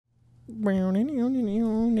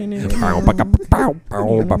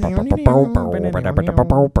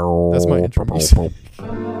my intro music.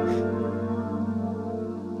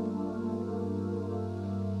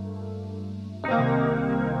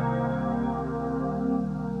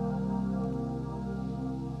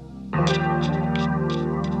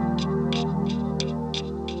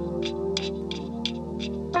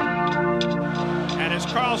 And as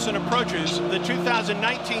Carlson approaches, the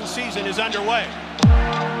 2019 season is underway.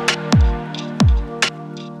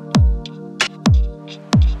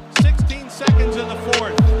 Seconds in the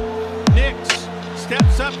fourth. Nix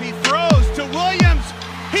steps up, he throws to Williams.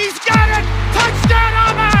 He's got it! Touchdown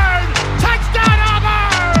Auburn! Touchdown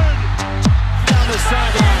Auburn! Down the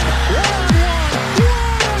sideline. One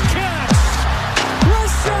catch.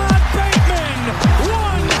 Rashad Bateman,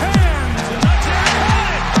 one hand.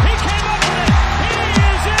 He came up with it. He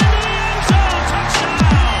is in the end zone.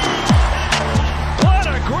 Touchdown. What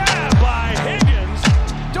a grab by Higgins.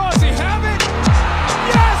 Does he have it?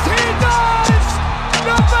 Yes, he does!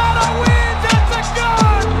 Nevada wins at the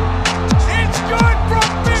gun! It's good from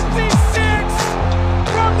 56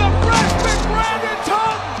 from the freshman Brandon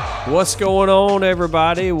Tongue! What's going on,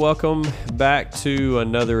 everybody? Welcome back to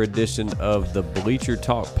another edition of the Bleacher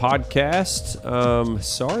Talk podcast.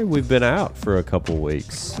 Sorry we've been out for a couple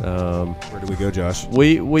weeks. Where did we go, Josh?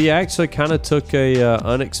 We actually kind of took a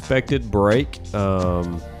unexpected break.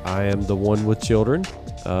 I am the one with children.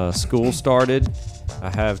 School started. I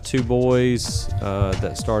have two boys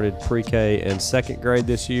that started pre-K and second grade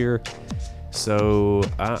this year. So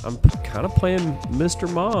I'm kind of playing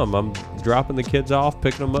Mr. Mom. I'm dropping the kids off,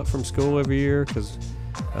 picking them up from school every year because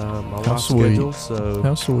my wife's schedule. So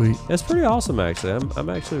How sweet. it's pretty awesome, actually. I'm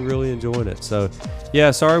actually really enjoying it. So, yeah,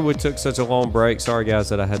 sorry we took such a long break. Sorry, guys,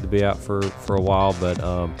 that I had to be out for a while. But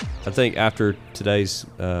I think after today's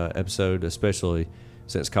episode, especially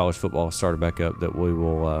since college football started back up, that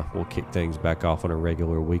we'll kick things back off on a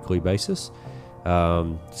regular weekly basis.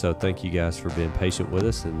 So thank you guys for being patient with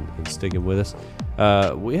us and sticking with us.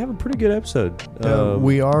 We have a pretty good episode.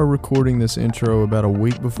 We are recording this intro about a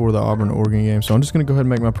week before the Auburn-Oregon game, so I'm just going to go ahead and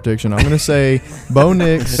make my prediction. I'm going to say Bo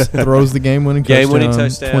Nix throws the game-winning touchdown.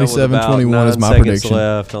 27-21 is my prediction.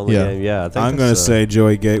 Left on the game. Yeah, I'm going to say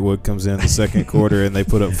Joey Gatewood comes in the second quarter and they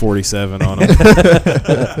put up 47 on him.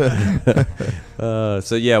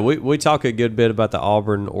 So yeah, we talk a good bit about the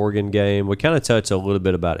Auburn-Oregon game. We kind of touch a little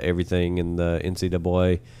bit about everything in the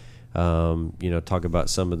NCAA. Talk about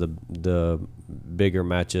some of the bigger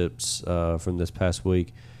matchups from this past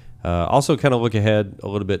week. Also, kind of look ahead a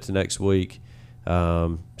little bit to next week.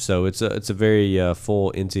 So it's a very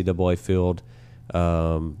full NCAA field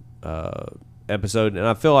episode, and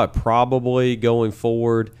I feel like probably going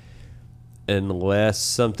forward, unless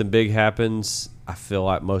something big happens, I feel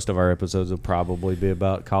like most of our episodes will probably be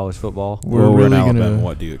about college football. We're really Alabama.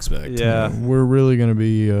 What do you expect? Yeah, we're really going to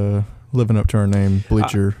be living up to our name,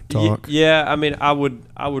 Bleacher Talk. Yeah, I mean, I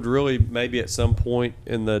would really maybe at some point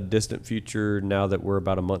in the distant future, now that we're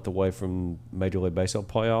about a month away from Major League Baseball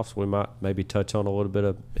playoffs, we might maybe touch on a little bit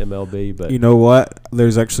of MLB. But you know what?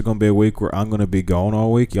 There's actually going to be a week where I'm going to be gone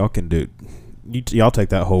all week. Y'all can do. Y'all take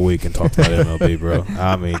that whole week and talk about MLB, bro.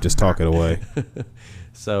 I mean, just talk it away.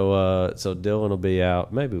 So Dylan will be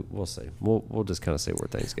out. Maybe we'll see. We'll just kind of see where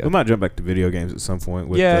things go. We might jump back to video games at some point.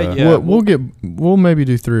 With, We'll maybe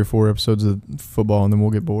do 3 or 4 episodes of football and then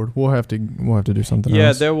we'll get bored. We'll have to do something else.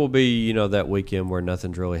 Yeah, there will be that weekend where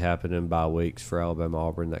nothing's really happening, bye weeks for Alabama,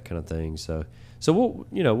 Auburn, that kind of thing. So we'll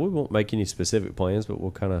we won't make any specific plans, but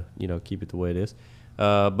we'll kind of keep it the way it is.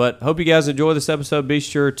 But hope you guys enjoy this episode. Be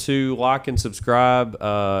sure to like and subscribe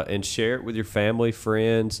and share it with your family,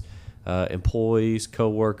 friends, employees,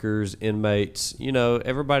 co-workers, inmates,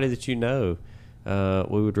 everybody that you know.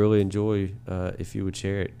 We would really enjoy if you would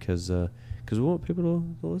share it because we want people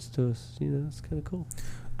to listen to us. It's kind of cool.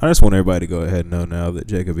 I just want everybody to go ahead and know now that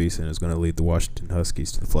Jacob Eason is going to lead the Washington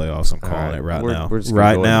Huskies to the playoffs. I'm calling it now.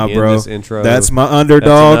 Right now, bro. That's my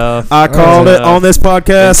underdog. I called it on this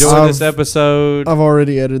podcast. Enjoy this episode. I've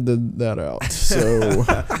already edited that out, so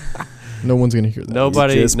no one's going to hear that.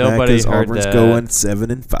 Nobody heard Auburn's that. going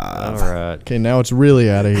 7-5. All right. Okay, now it's really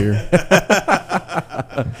out of here.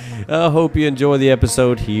 I hope you enjoy the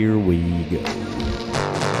episode. Here we go.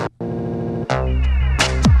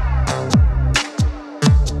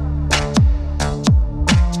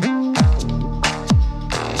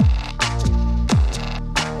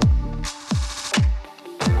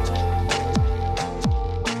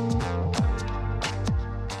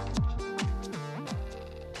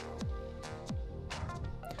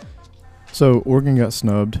 So Oregon got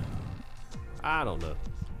snubbed. I don't know.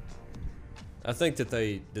 I think that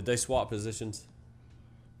did they swap positions?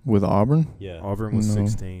 With Auburn? Yeah. Auburn was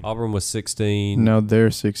 16. Auburn was 16. No, they're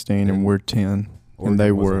 16 and we're 10. Oregon and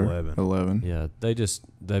they were 11. Yeah,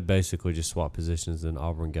 they basically just swapped positions, and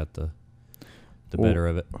Auburn got the better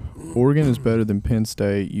of it. Oregon is better than Penn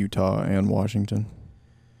State, Utah, and Washington.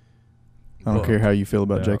 I don't care how you feel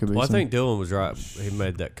about Jacob Eason. Well, I think Dylan was right. He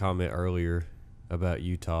made that comment earlier about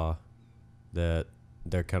Utah, that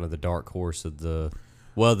they're kind of the dark horse of the.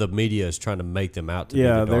 Well, the media is trying to make them out to be the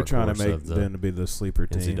dark horse. Yeah, they're trying to make them to be the sleeper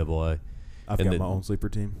team. NCAA. I've got my own sleeper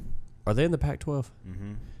team. Are they in the Pac-12?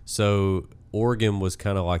 Mm-hmm. So Oregon was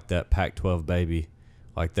kind of like that Pac-12 baby.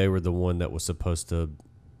 Like they were the one that was supposed to,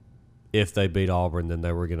 if they beat Auburn, then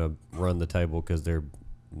they were going to run the table because their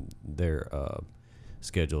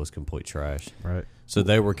schedule is complete trash. Right. So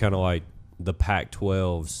they were kind of like the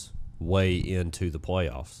Pac-12's way into the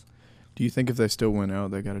playoffs. Do you think if they still went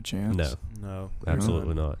out, they got a chance? No,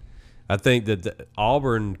 absolutely not. I think that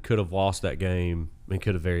Auburn could have lost that game and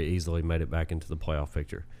could have very easily made it back into the playoff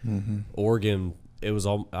picture. Mm-hmm. Oregon, it was.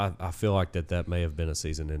 I feel like that may have been a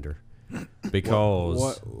season ender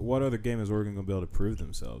because what other game is Oregon going to be able to prove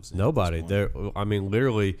themselves? Nobody. I mean,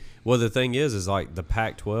 literally. Well, the thing is like the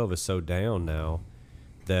Pac-12 is so down now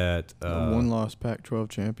that one lost Pac-12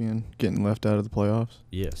 champion getting left out of the playoffs.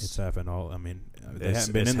 Yes, it's happened all. I mean, they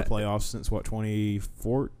haven't been in the playoffs since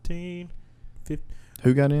 2014. 15?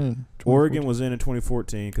 Who got in? Oregon was in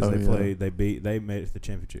 2014 because they made it to the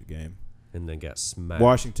championship game, and then got smacked.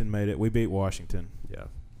 Washington made it. We beat Washington. Yeah,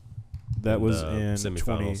 that was in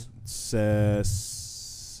semifinals.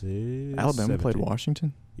 Alabama played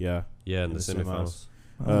Washington. Yeah, in the semifinals.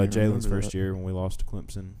 Jalen's first year when we lost to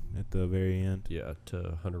Clemson at the very end. Yeah,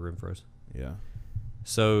 to Hunter Renfrow. Yeah.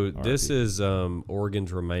 So this is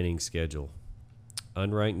Oregon's remaining schedule.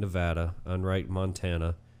 Unranked Nevada, unranked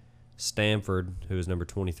Montana, Stanford, who is number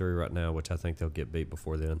 23 right now, which I think they'll get beat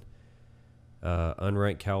before then.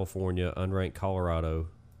 Unranked California, unranked Colorado,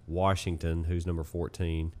 Washington, who's number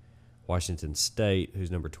 14, Washington State, who's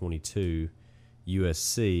number 22,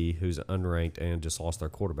 USC, who's unranked and just lost their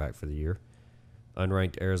quarterback for the year,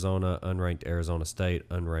 unranked Arizona State,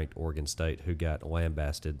 unranked Oregon State, who got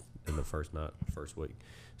lambasted in the first week.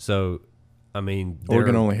 So, I mean,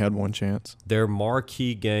 Oregon only had one chance. Their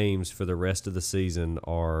marquee games for the rest of the season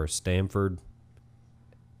are Stanford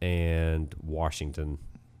and Washington,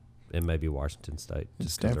 and maybe Washington State.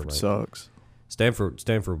 Stanford sucks.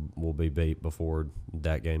 Stanford will be beat before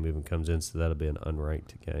that game even comes in, so that'll be an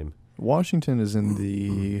unranked game. Washington is in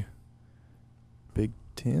the Big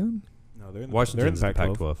Ten? No, they're in the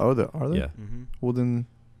Pac-12. Oh, are they? Yeah. Mm-hmm. Well, then,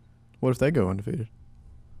 what if they go undefeated?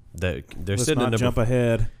 They're Let's sitting not jump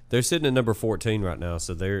ahead. They're sitting at number 14 right now,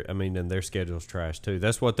 so and their schedule's trash too.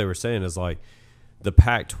 That's what they were saying is like the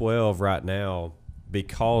Pac-12 right now,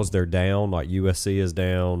 because they're down, like USC is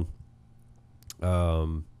down.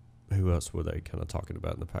 Who else were they kind of talking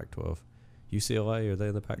about in the Pac-12? UCLA, are they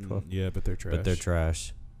in the Pac-12? Yeah, but they're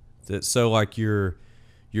trash. So like your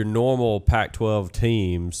normal Pac-12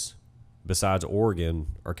 teams, besides Oregon,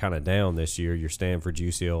 are kind of down this year. Your Stanford,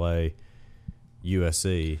 UCLA,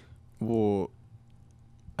 USC. Well,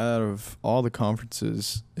 out of all the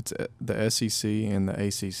conferences, it's the SEC and the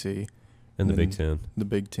ACC. And the Big Ten. The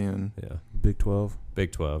Big Ten. Yeah. Big 12.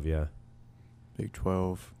 Big 12, yeah. Big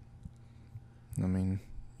 12. I mean,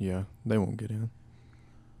 yeah, they won't get in.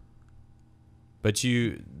 But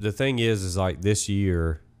the thing is like this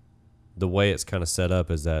year, the way it's kind of set up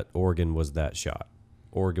is that Oregon was that shot.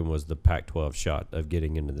 Oregon was the Pac-12 shot of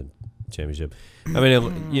getting into the championship. I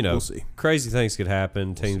mean, we'll see. Crazy things could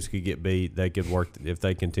happen. Teams could get beat. They could work if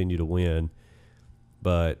they continue to win.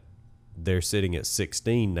 But they're sitting at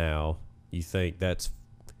 16 now. You think that's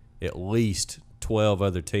at least 12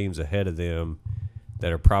 other teams ahead of them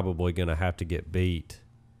that are probably going to have to get beat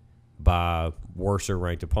by worser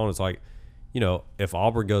ranked opponents. Like, if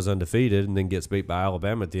Auburn goes undefeated and then gets beat by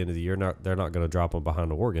Alabama at the end of the year, they're not going to drop them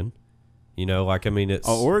behind Oregon. It's...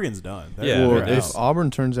 Oregon's done. Or if Auburn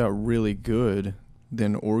turns out really good,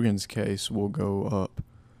 then Oregon's case will go up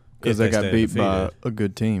because they got beat by a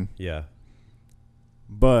good team. Yeah.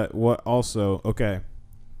 But what also... Okay.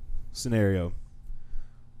 Scenario.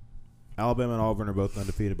 Alabama and Auburn are both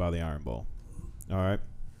undefeated by the Iron Bowl. All right?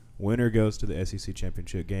 Winner goes to the SEC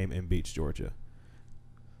championship game and beats Georgia.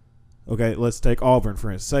 Okay, let's take Auburn, for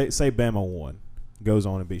instance. Say Bama won, goes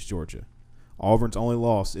on and beats Georgia. Auburn's only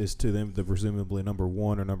loss is to them, the presumably number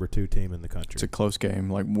 1 or number 2 team in the country. It's a close game,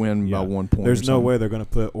 like win by 1 point. There's no way they're going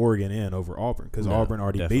to put Oregon in over Auburn because Auburn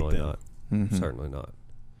already beat them. Not. Mm-hmm. Certainly not.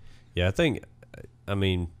 Yeah, I think, and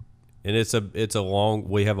it's a long.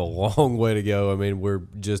 We have a long way to go. I mean, we're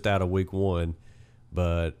just out of week 1,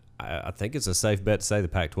 but I think it's a safe bet to say the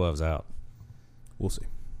Pac-12's out. We'll see.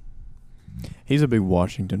 He's a big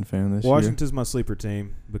Washington fan this year. Washington's my sleeper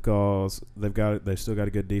team because they've still got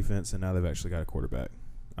a good defense, and now they've actually got a quarterback.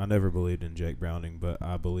 I never believed in Jake Browning, but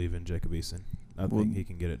I believe in Jacob Eason. I think he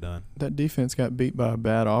can get it done. That defense got beat by a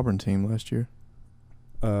bad Auburn team last year.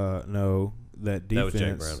 No, that defense. That was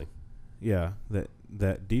Jake Browning. Yeah,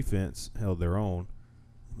 that defense held their own,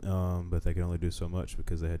 but they could only do so much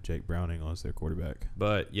because they had Jake Browning as their quarterback.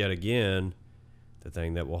 But yet again, the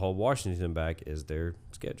thing that will hold Washington back is their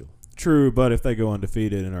schedule. True, but if they go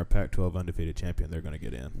undefeated and are Pac-12 undefeated champion, they're going to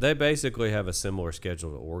get in. They basically have a similar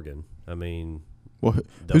schedule to Oregon. I mean, well,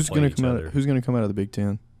 who's going to come out? Who's going to come out of the Big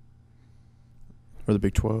 10 or the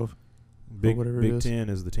Big 12? Big 10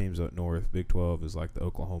 is the teams up north. Big 12 is like the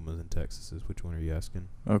Oklahomas and Texases. Which one are you asking?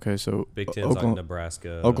 Okay, so Big 10 is like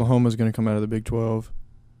Nebraska. Oklahoma's going to come out of the Big 12,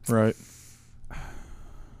 right?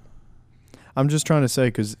 I'm just trying to say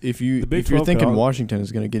because if you're thinking Washington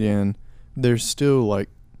is going to get in, there's still like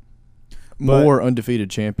more undefeated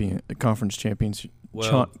conference champions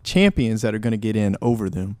that are going to get in over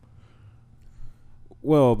them.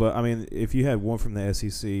 Well, but I mean, if you had one from the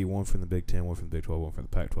SEC, one from the Big 10, one from the Big 12, one from the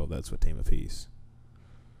Pac-12, that's what team apiece.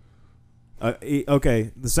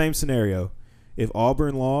 Okay, the same scenario. If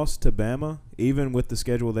Auburn lost to Bama, even with the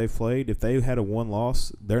schedule they've played, if they had a one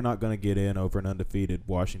loss, they're not going to get in over an undefeated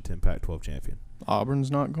Washington Pac-12 champion. Auburn's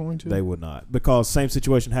not going to? They would not, because same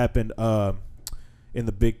situation happened in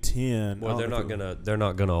the Big 10. Well, they're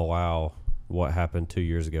not gonna allow what happened 2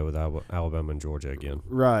 years ago with Alabama and Georgia again.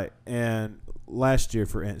 Right, and last year,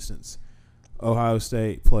 for instance, Ohio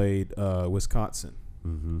State played Wisconsin.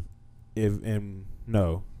 Mm-hmm.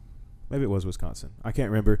 No, maybe it was Wisconsin. I can't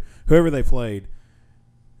remember. Whoever they played,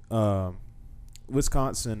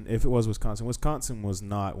 Wisconsin. If it was Wisconsin, Wisconsin was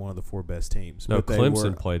not one of the four best teams. No,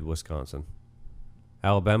 Clemson played Wisconsin.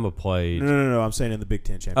 Alabama played. No. I'm saying in the Big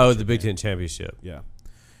Ten championship. Oh, the Big Ten championship. Yeah,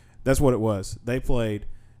 that's what it was. They played.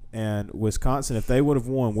 And Wisconsin, if they would have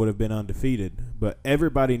won, would have been undefeated. But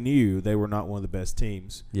everybody knew they were not one of the best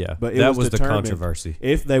teams. Yeah, but that was the controversy.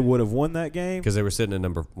 If they would have won that game, because they were sitting at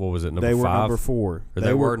number 5? They were number 4.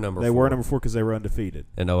 They were number 4. They were number 4 because they were undefeated.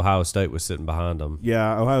 And Ohio State was sitting behind them.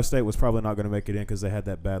 Yeah, Ohio State was probably not going to make it in because they had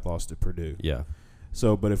that bad loss to Purdue. Yeah.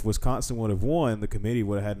 So, but if Wisconsin would have won, the committee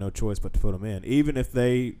would have had no choice but to put them in. Even if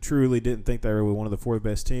they truly didn't think they were one of the 4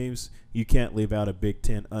 best teams, you can't leave out a Big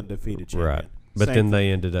Ten undefeated champion. Right. But then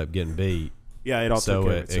they ended up getting beat. Yeah, it all took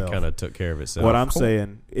care of itself. It kind of took care of itself. What I'm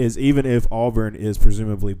saying is, even if Auburn is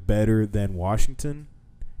presumably better than Washington,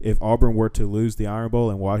 if Auburn were to lose the Iron Bowl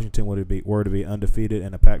and Washington were to be undefeated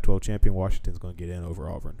and a Pac-12 champion, Washington's going to get in over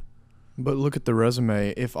Auburn. But look at the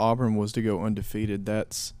resume. If Auburn was to go undefeated,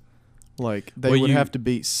 that's like they would have to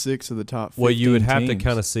beat 6 of the top 15 Well, you would have teams. to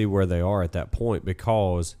kind of see where they are at that point,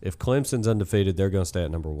 because if Clemson's undefeated, they're going to stay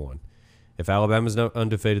at number 1. If Alabama's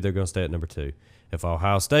undefeated, they're going to stay at number 2. If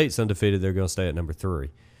Ohio State's undefeated, they're going to stay at number 3.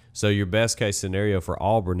 So your best case scenario for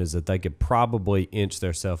Auburn is that they could probably inch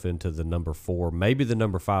themselves into the number 4, maybe the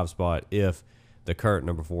number 5 spot if the current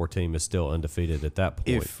number 4 team is still undefeated at that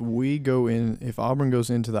point. If Auburn goes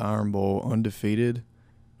into the Iron Bowl undefeated,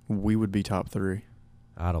 we would be top 3.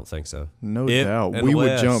 I don't think so. No doubt. We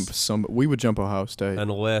would jump Ohio State.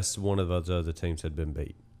 Unless one of those other teams had been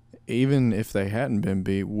beat. Even if they hadn't been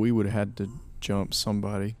beat, we would have had to jump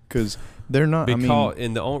somebody because they're not.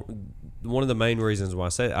 One of the main reasons why I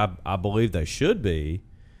say I believe they should be,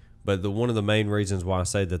 but one of the main reasons why I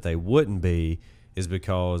say that they wouldn't be is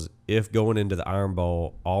because if going into the Iron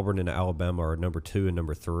Bowl, Auburn and Alabama are number 2 and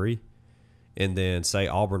number 3, and then say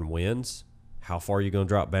Auburn wins, how far are you going to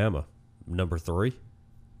drop Bama? Number 3,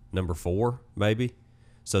 number 4, maybe.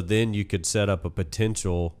 So then you could set up a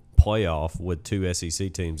potential playoff with 2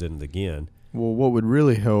 SEC teams in it again. Well, what would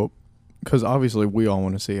really help, because obviously we all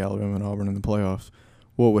want to see Alabama and Auburn in the playoffs,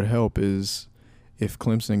 what would help is if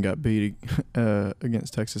Clemson got beat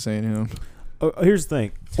against Texas A&M. Here's the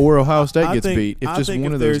thing. Or Ohio State gets beat. If just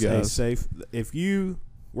one of those guys. If you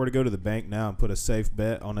were to go to the bank now and put a safe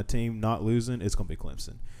bet on a team not losing, it's going to be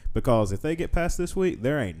Clemson. Because if they get past this week,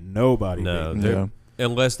 there ain't nobody beating.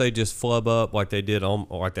 Unless they just flub up like they did,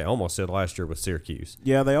 like they almost did last year with Syracuse.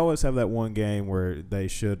 Yeah, they always have that one game where they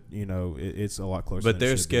should, it's a lot closer. But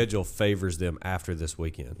their schedule favors them after this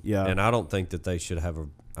weekend. Yeah, and I don't think that they should have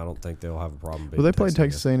I don't think they'll have a problem. Well, they played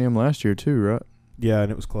Texas A&M last year too, right? Yeah,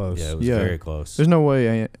 and it was close. Yeah, it was very close. There's no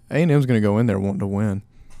way A&M's going to go in there wanting to win.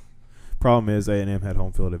 Problem is A&M had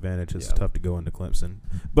home field advantage. It's tough to go into Clemson.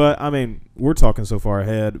 But I mean, we're talking so far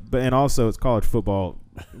ahead. But and also it's college football.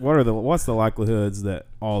 What's the likelihoods that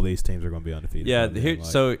all these teams are going to be undefeated? Yeah.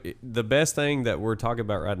 So the best thing that we're talking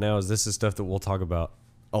about right now is this is stuff that we'll talk about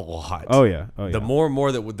a lot. Oh yeah. The more and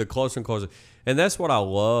more that the closer and closer, and that's what I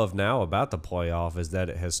love now about the playoff is that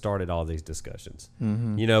it has started all these discussions.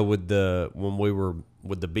 Mm-hmm. You know, when we were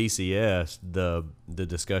with the BCS, the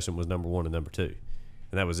discussion was number 1 and number 2,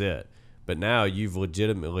 and that was it. But now you've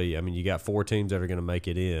legitimately, I mean, you got 4 teams that are going to make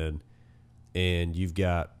it in, and you've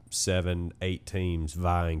got 7, 8 teams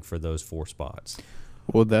vying for those 4 spots.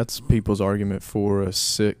 Well, that's people's argument for a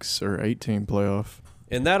 6 or 8 team playoff.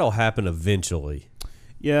 And that'll happen eventually.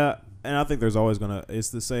 Yeah, and I think there's always it's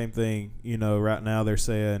the same thing. You know, right now they're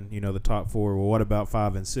saying, you know, the top 4, well, what about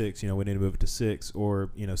 5 and 6? You know, we need to move it to 6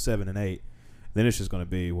 or, you know, 7 and 8. Then it's just going to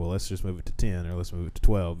be, well, let's just move it to 10 or let's move it to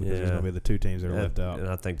 12 because there's going to be the 2 teams that are left out. And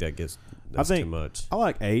I think that's too much. I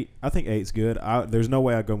like 8. I think 8's good. There's no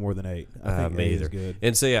way I'd go more than 8. I think 8 is good.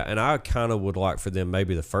 And so, yeah, and I kind of would like for them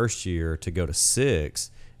maybe the first year to go to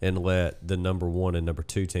 6 and let the number 1 and number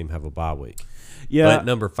 2 team have a bye week. Yeah. Let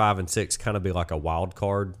number 5 and 6 kind of be like a wild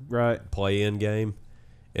card play-in game.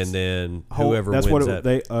 And then whoever that's wins what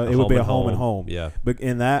it would be a home and home. Yeah. But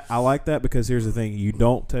in that, I like that because here's the thing. You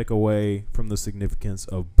don't take away from the significance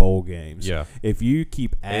of bowl games. Yeah. If you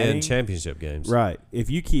keep adding. And championship games. Right. If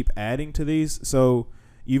you keep adding to these, so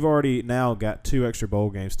you've already now got 2 extra bowl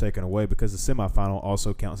games taken away because the semifinal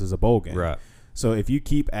also counts as a bowl game. Right. So if you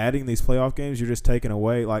keep adding these playoff games, you're just taking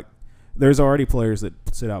away, like, there's already players that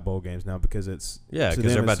sit out bowl games now because it's because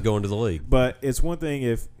they're about to go into the league. But it's one thing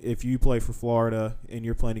if you play for Florida and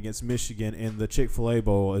you're playing against Michigan in the Chick-fil-A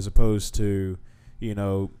Bowl as opposed to, you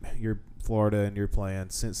know, you're Florida and you're playing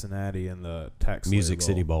Cincinnati in the Music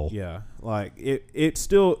City Bowl. Yeah, like it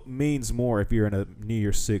still means more if you're in a New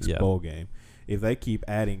Year's Six bowl game. If they keep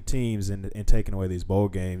adding teams and taking away these bowl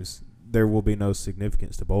games, there will be no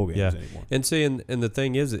significance to bowl games anymore. And see, and the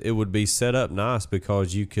thing is, it would be set up nice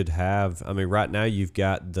because you could have, I mean, right now you've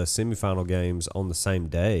got the semifinal games on the same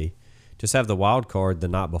day. Just have the wild card the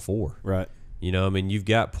night before. Right. You know, I mean, you've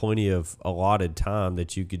got plenty of allotted time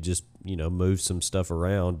that you could just, you know, move some stuff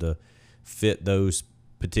around to fit those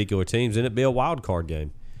particular teams, and it'd be a wild card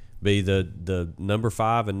game. Be the number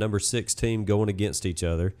 5 and number 6 team going against each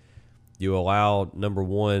other. You allow number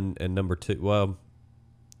 1 and number 2, well,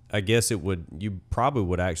 I guess you probably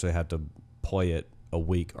would actually have to play it a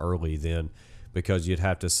week early then because you'd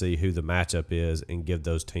have to see who the matchup is and give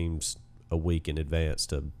those teams a week in advance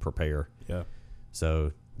to prepare. Yeah.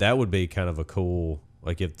 So that would be kind of a cool,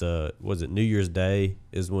 like if New Year's Day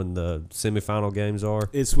is when the semifinal games are?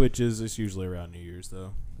 It switches. It's usually around New Year's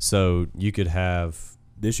though. So you could have.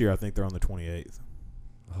 This year I think they're on the 28th.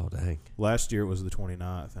 Oh, dang. Last year it was the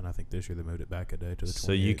 29th, and I think this year they moved it back a day to the 28th.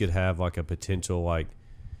 So you could have like a potential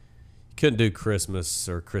couldn't do Christmas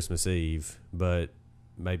or Christmas Eve, but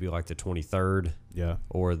maybe like the 23rd. Yeah.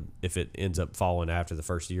 Or if it ends up falling after the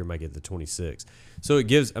first year, make it the 26th. So it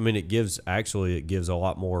gives a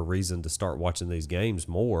lot more reason to start watching these games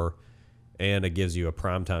more, and it gives you a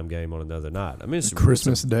primetime game on another night. I mean, it's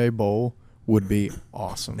Christmas Day Bowl would be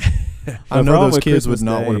awesome. I know those kids would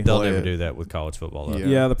not want to play They'll never it. do that with college football, though.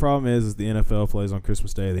 Yeah, the problem is the NFL plays on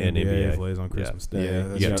Christmas Day, the And NBA NBA plays on Christmas Day.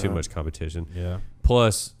 Yeah, You got too much competition. Yeah.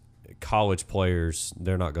 Plus, college players,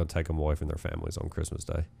 they're not going to take them away from their families on Christmas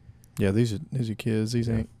Day. Yeah, these are kids. These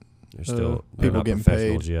ain't They're still people not getting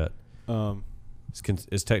professionals paid yet.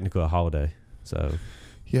 It's technically a holiday, so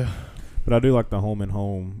yeah. But I do like the home and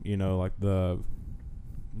home. You know, like the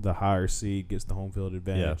higher seed gets the home field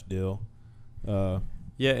advantage deal.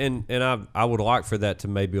 Yeah, and I would like for that to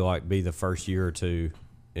maybe be the first year or two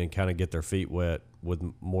and kind of get their feet wet with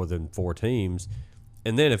more than 4 teams.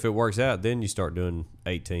 And then if it works out, then you start doing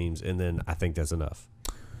 8 teams, and then I think that's enough.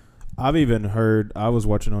 I've even heard, I was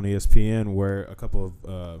watching on ESPN where a couple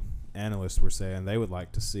of analysts were saying they would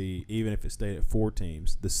like to see, even if it stayed at 4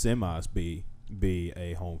 teams, the semis be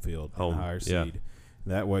a home field, and a higher seed.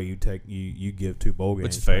 That way you give 2 bowl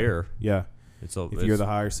games. It's fair. Yeah. If you're the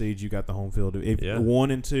higher seed, you got the home field. If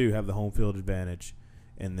 1 and 2 have the home field advantage,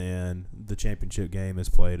 and then the championship game is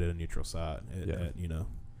played at a neutral site.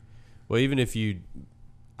 Well, even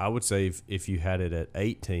I would say if you had it at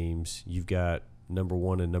 8 teams, you've got number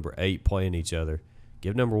 1 and number 8 playing each other.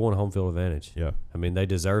 Give number 1 home field advantage. Yeah. I mean, they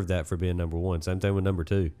deserve that for being number 1. Same thing with number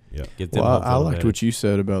 2. Yeah. Give them Well, home I field liked advantage. what you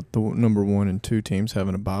said about the number 1 and 2 teams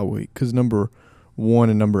having a bye week because number 1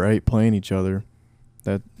 and number 8 playing each other.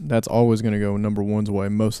 That's always going to go number 1's way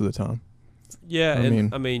most of the time. Yeah,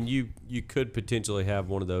 I mean, you could potentially have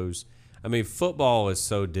one of those. I mean, football is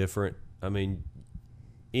so different. I mean,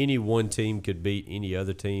 any one team could beat any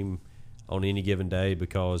other team on any given day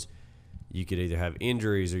because you could either have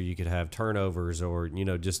injuries or you could have turnovers or,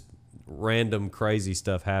 just random crazy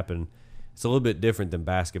stuff happen. It's a little bit different than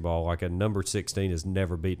basketball. Like a number 16 has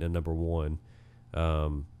never beaten a number 1.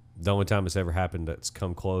 The only time it's ever happened that's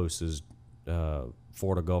come close is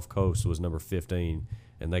Florida Gulf Coast was number 15,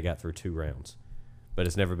 and they got through 2 rounds. But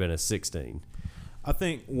it's never been a 16. I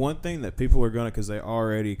think one thing that people are going to, because they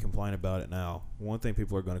already complain about it now, one thing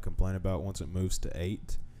people are going to complain about once it moves to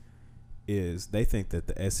 8 is they think that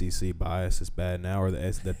the SEC bias is bad now, or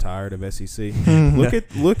they're tired of SEC.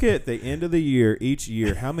 Look at the end of the year, each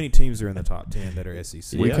year, how many teams are in the top 10 that are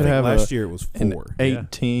SEC? We could have last year it was 4. An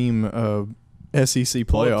 8-team SEC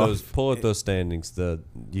playoff. Pull up those standings.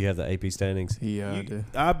 You have the AP standings. Yeah, I do.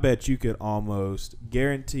 I bet you could almost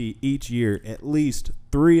guarantee each year at least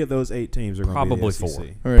 3 of those 8 teams are going to be the SEC. 4.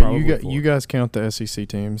 All right, Probably you guys count the SEC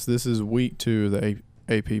teams. This is week 2 of the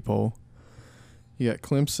AP poll. You got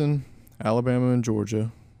Clemson, Alabama, and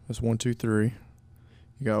Georgia. That's 1, 2, 3.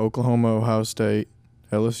 You got Oklahoma, Ohio State,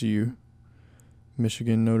 LSU,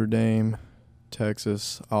 Michigan, Notre Dame,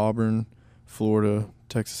 Texas, Auburn, Florida,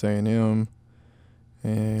 Texas A&M.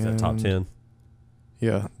 And Is that top 10?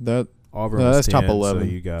 Yeah, Auburn that's 10, top 11. So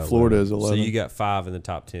you got Florida 11. is 11. So you got 5 in the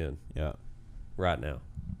top 10 Yeah. right now.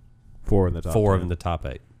 4 in the top 4 10. in the top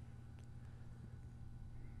 8.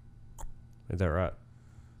 Is that right?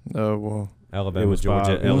 Oh, well. Alabama, It was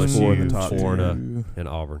Georgia, 5. It was 4 in the LSU, top 10. Florida, 2, and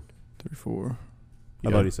Auburn. 3, 4. I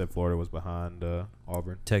thought he said Florida was behind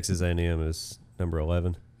Auburn. Texas A&M is number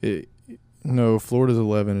 11. No, Florida's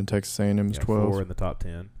 11 and Texas A&M is 12. 4 in the top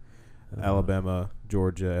 10. Alabama,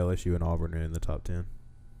 Georgia, LSU, and Auburn are in the top 10.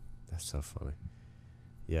 That's so funny.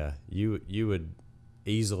 Yeah, you would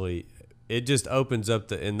easily. It just opens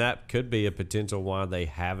up and that could be a potential why they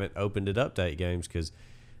haven't opened it up to 8 games, because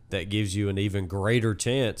that gives you an even greater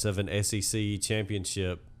chance of an SEC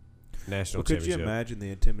championship, national championship. Could you imagine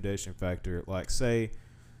the intimidation factor? Like, say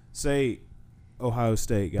Ohio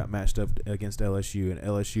State got matched up against LSU, and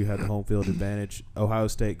LSU had the home field advantage. Ohio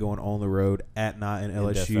State going on the road at night in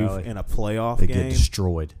LSU in a playoff they game. get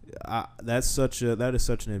destroyed. That is such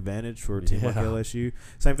an advantage for a team like LSU.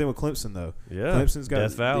 Same thing with Clemson, though. Yeah, Clemson's got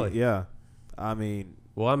Death Valley. I mean,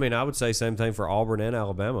 I would say same thing for Auburn and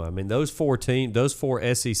Alabama. I mean, those 4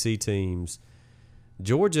 SEC teams.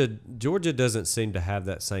 Georgia doesn't seem to have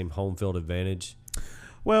that same home field advantage.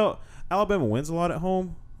 Well, Alabama wins a lot at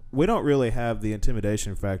home. We don't really have the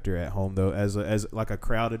intimidation factor at home, though, as like a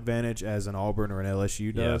crowd advantage as an Auburn or an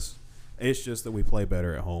LSU does. Yeah. It's just that we play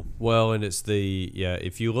better at home. Well, and it's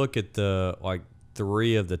if you look at the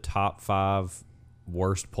 3 of the top 5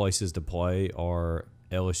 worst places to play are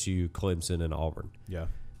LSU, Clemson, and Auburn. Yeah.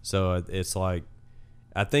 So it's like,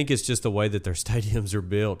 I think it's just the way that their stadiums are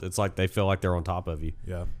built. It's like they feel like they're on top of you.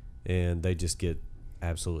 Yeah. And they just get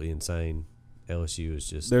absolutely insane. LSU is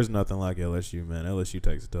just. There's nothing like LSU, man. LSU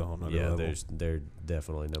takes it to a whole nother level. Yeah, they're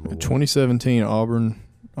definitely number 1. 2017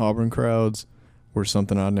 Auburn crowds were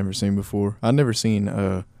something I'd never seen before. I'd never seen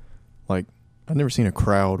a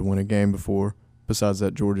crowd win a game before, besides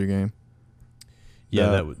that Georgia game.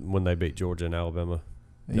 Yeah, when they beat Georgia and Alabama.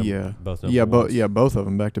 Both of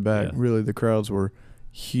them back to back. Yeah. Really, the crowds were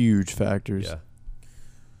huge factors. Yeah.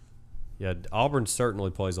 Yeah, Auburn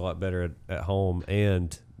certainly plays a lot better at home,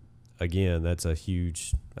 and again, that's a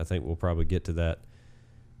huge. I think we'll probably get to that.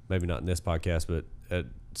 Maybe not in this podcast, but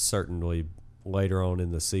certainly later on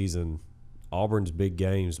in the season. Auburn's big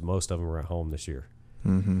games, most of them are at home this year.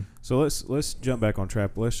 Mm-hmm. So let's jump back on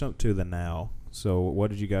track. Let's jump to the now. So what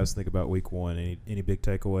did you guys think about week 1? Any big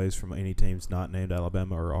takeaways from any teams not named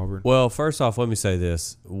Alabama or Auburn? Well, first off, let me say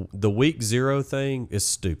this. The week 0 thing is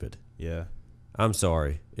stupid. Yeah. I'm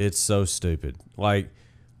sorry. It's so stupid. Like,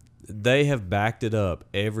 they have backed it up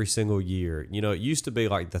every single year. You know, it used to be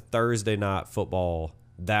like the Thursday night football.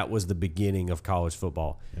 That was the beginning of college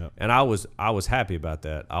football. Yep. And I was happy about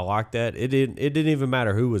that. I liked that. It didn't even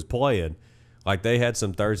matter who was playing. Like, they had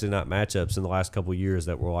some Thursday night matchups in the last couple of years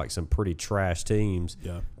that were like some pretty trash teams.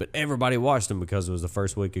 Yeah. But everybody watched them because it was the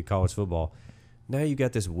first week of college football. Now you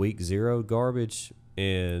got this week 0 garbage,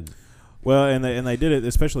 and well, and they did it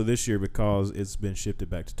especially this year because it's been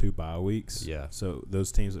shifted back to 2 bye weeks. Yeah. So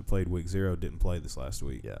those teams that played week 0 didn't play this last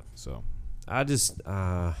week. Yeah. So I just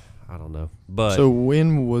I don't know. But so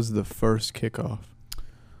when was the first kickoff?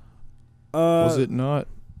 Was it not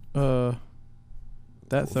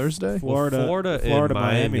that Thursday? Florida and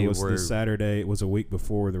Miami was were the Saturday. It was a week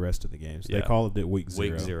before the rest of the games. Yeah. They called it week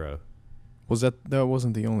 0. week 0. Was that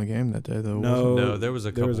wasn't the only game that day though? No. was it? No, there was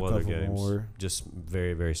a couple other games. more. Just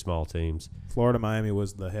very, very small teams. Florida Miami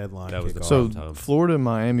was the headline. That was the kickoff. So time. Florida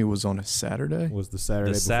Miami was on a Saturday. was the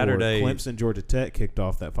Saturday before. Saturday- Clemson Georgia Tech kicked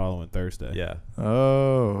off that following Thursday. Yeah.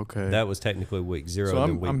 Oh, okay. That was technically week 0. so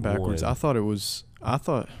then week I'm backwards. 1. I thought it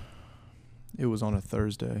was on a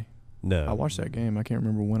Thursday. No. I watched that game. I can't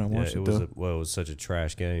remember when I watched it, though. It was such a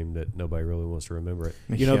trash game that nobody really wants to remember it.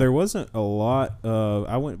 You know, there wasn't a lot of –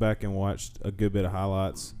 I went back and watched a good bit of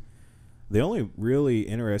highlights. The only really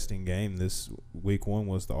interesting game this week one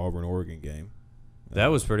was the Auburn-Oregon game. That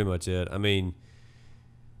was pretty much it. I mean,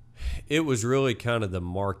 it was really kind of the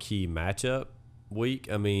marquee matchup week.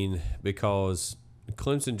 I mean, because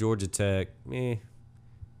Clemson, Georgia Tech, you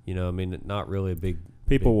know, I mean, not really a big –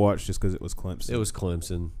 People watched just because it was Clemson. It was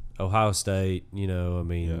Clemson. Ohio State, you know, I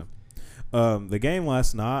mean. Yeah. The game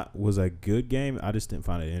last night was a good game. I just didn't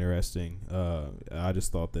find it interesting. I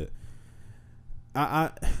just thought that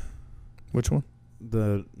Which one?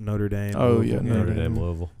 The Notre Dame. Oh, Louisville yeah, game. Notre Dame,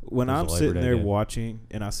 Louisville. When I'm sitting there game. watching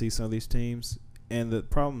and I see some of these teams, and the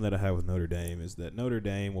problem that I have with Notre Dame is that Notre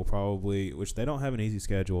Dame will probably, which they don't have an easy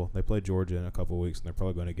schedule. They play Georgia in a couple of weeks, and they're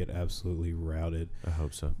probably going to get absolutely routed. I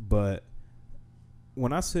hope so. But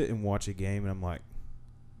when I sit and watch a game, and I'm like,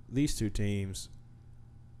 these two teams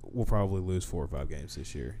will probably lose 4 or 5 games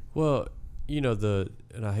this year. Well, you know,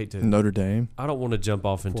 and I hate to. Notre Dame. I don't want to jump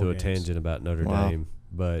off into 4 a games. tangent about Notre Wow. Dame,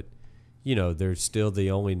 but, you know, they're still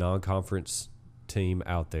the only non-conference team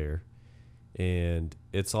out there. And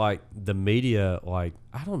it's like the media, like,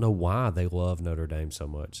 I don't know why they love Notre Dame so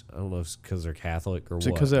much. I don't know if it's because they're Catholic or Is it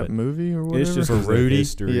what. because that but movie or whatever? It's just For 'cause of Rudy?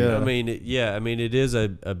 history. Yeah. I mean, it is a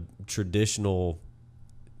traditional.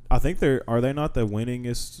 I think are they not the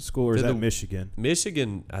winningest school, or is They're that the- Michigan?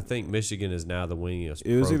 Michigan, I think Michigan is now the winningest.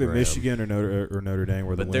 It was either program. Michigan or Notre Dame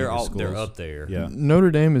were the But winningest they're schools. up there. Yeah.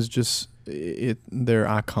 Notre Dame is just they're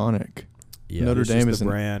iconic. Yeah. Notre It's Dame just is the an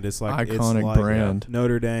brand. It's like iconic brand.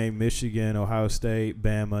 Notre Dame, Michigan, Ohio State,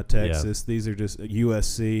 Bama, Texas. These are just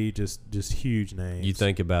USC, just huge names. You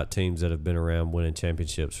think about teams that have been around winning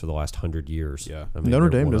championships for the last 100 years. Yeah. I mean, Notre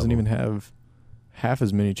they're Dame one of doesn't them. even have half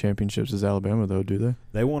as many championships as Alabama, though, do they?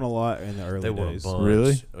 They won a lot in the early They won a days. bunch.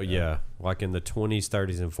 Really? Oh, yeah. Like in the 20s,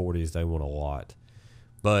 30s, and 40s, they won a lot.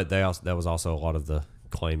 But that was also a lot of the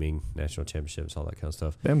claiming national championships, all that kind of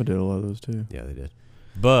stuff. Bama did a lot of those, too. Yeah, they did.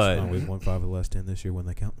 But We've won 5 of the last 10 this year when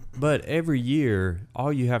they count. but every year,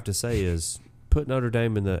 all you have to say is put Notre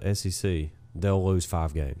Dame in the SEC. They'll lose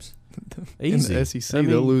 5 games. Easy. In the SEC, I mean,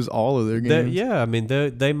 they'll lose all of their games. I mean,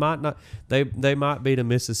 they might not. They might beat a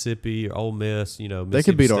Mississippi or Ole Miss. You know, They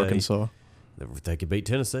could Mississippi beat State. Arkansas. They could beat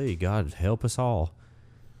Tennessee. God help us all.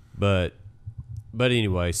 But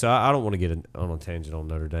anyway, so I don't want to get on a tangent on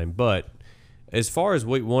Notre Dame. But as far as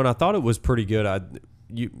week one, I thought it was pretty good.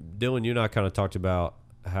 Dylan, you and I kind of talked about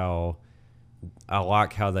how I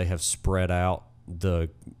like how they have spread out the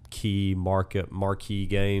key marquee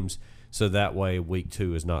games, so that way week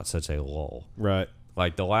 2 is not such a lull. Right.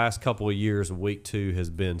 Like the last couple of years, week 2 has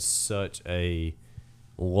been such a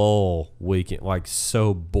lull weekend, like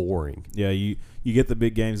so boring. Yeah, you get the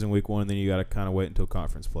big games in week 1, and then you got to kind of wait until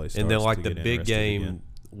conference play starts. And then like to the get big interested game again.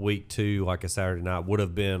 week 2, like a Saturday night, would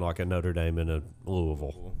have been like a Notre Dame and a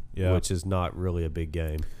Louisville, Yeah. which is not really a big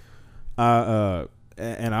game.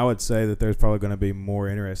 And I would say that there's probably going to be more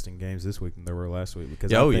interesting games this week than there were last week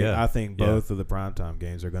because I think both of the primetime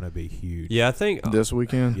games are going to be huge. Yeah, I think This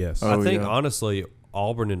weekend? Yes. Oh, I think yeah. honestly,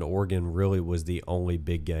 Auburn and Oregon really was the only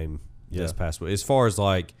big game this Yeah. past week. As far as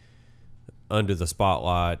like under the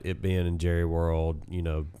spotlight, it being in Jerry World, you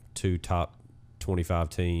know, 2 top 25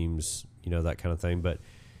 teams, you know, that kind of thing. But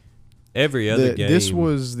every other game, This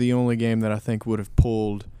was the only game that I think would have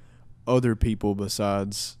pulled other people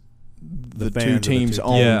besides the fans two of the teams' two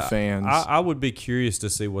own fans. I would be curious to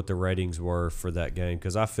see what the ratings were for that game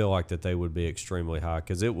because I feel like that they would be extremely high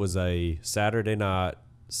because it was a Saturday night,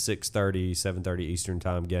 6:30, 7:30 Eastern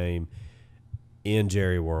time game in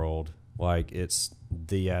Jerry World. Like it's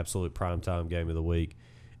the absolute primetime game of the week.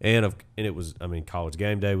 And it was, I mean, College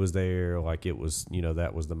Game Day was there. Like it was, you know,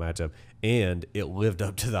 that was the matchup. And it lived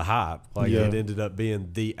up to the hype. Like Yeah. it ended up being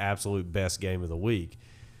the absolute best game of the week.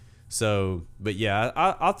 So, but yeah,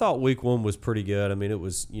 I thought week 1 was pretty good. I mean, it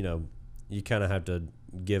was, you know, you kind of have to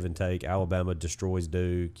give and take. Alabama destroys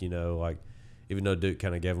Duke, you know, like even though Duke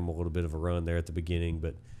kind of gave them a little bit of a run there at the beginning.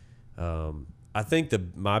 But I think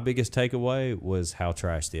my biggest takeaway was how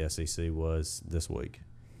trash the SEC was this week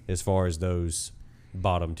as far as those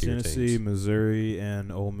bottom tier Tennessee, teams. Missouri,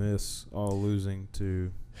 and Ole Miss all losing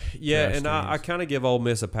to Yeah, trash and I teams. kind of give Ole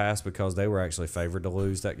Miss a pass because they were actually favored to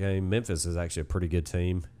lose that game. Memphis is actually a pretty good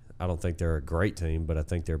team. I don't think they're a great team, but I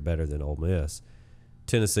think they're better than Ole Miss.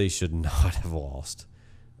 Tennessee should not have lost.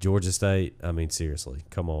 Georgia State, I mean, seriously,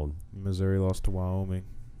 come on. Missouri lost to Wyoming.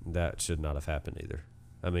 That should not have happened either.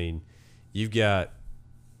 I mean, you've got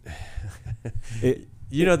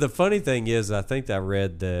you know, the funny thing is I think I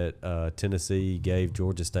read that Tennessee gave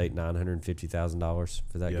Georgia State $950,000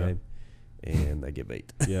 for that Yeah. game. and they get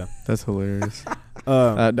beat. Yeah, that's hilarious.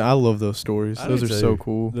 I love those stories. Those are so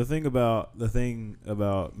cool. The thing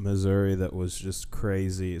about Missouri that was just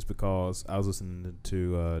crazy is because I was listening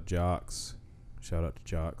to Jocks. Shout out to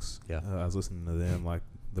Jocks. Yeah, I was listening to them like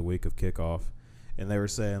the week of kickoff, and they were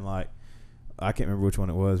saying like, I can't remember which one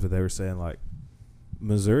it was, but they were saying like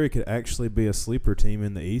Missouri could actually be a sleeper team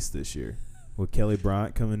in the East this year with Kelly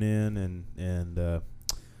Bryant coming in and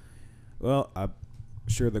well, I'm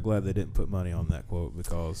sure they're glad they didn't put money on that quote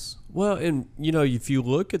because. Well, and if you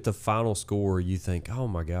look at the final score, you think, oh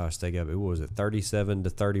my gosh, they got, what was it, 37-31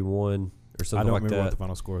 or something like that? I don't remember what the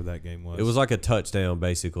final score of that game was. It was like a touchdown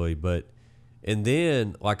basically, and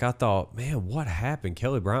then like I thought, man, what happened?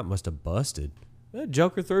 Kelly Bryant must have busted. That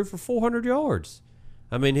Joker threw for 400 yards.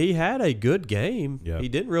 I mean, he had a good game. Yep. He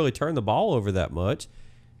didn't really turn the ball over that much.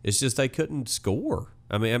 It's just they couldn't score.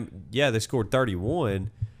 I mean, they scored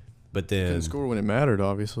 31. But then couldn't score when it mattered,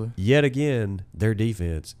 obviously. Yet again, their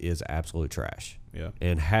defense is absolute trash. Yeah.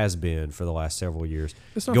 And has been for the last several years.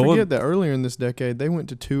 Let's not forget that earlier in this decade, they went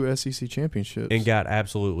to 2 SEC championships. And got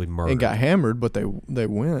absolutely murdered. And got hammered, but they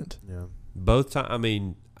went. Yeah. Both times, I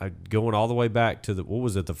mean, going all the way back to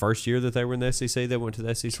the first year that they were in the SEC? They went to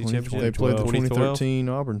the SEC championship? They played the 2013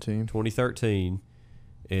 Auburn team. 2013,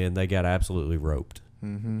 and they got absolutely roped.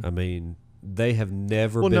 Mm-hmm. I mean, they have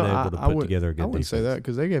never been able to put together a good defense. I wouldn't say that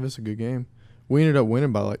because they gave us a good game. We ended up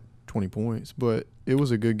winning by like 20 points, but it was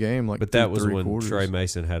a good game. But that was when Trey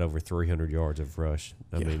Mason had over 300 yards of rush.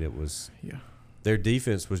 I mean, it was their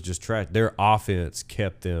defense was just trash. Their offense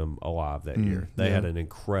kept them alive that year. They had an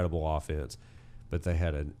incredible offense, but they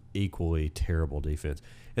had an equally terrible defense.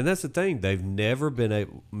 And that's the thing. They've never been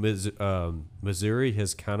able – Missouri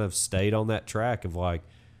has kind of stayed on that track of like,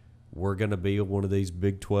 we're going to be one of these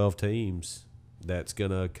Big 12 teams that's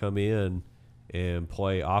going to come in and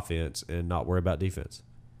play offense and not worry about defense,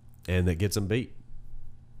 and that gets them beat.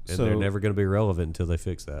 And they're never going to be relevant until they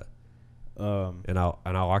fix that. And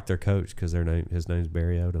I like their coach because his name's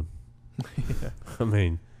Barry Odom. Yeah. I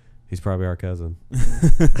mean, he's probably our cousin.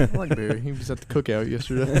 I like Barry. He was at the cookout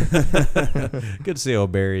yesterday. Good to see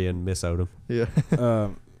old Barry and Miss Odom. Yeah.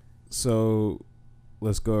 So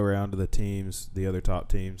let's go around to the teams, the other top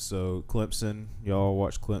teams. So Clemson, y'all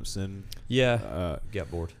watch Clemson. Yeah. Got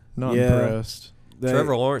bored. Not impressed.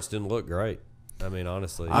 Trevor Lawrence didn't look great. I mean,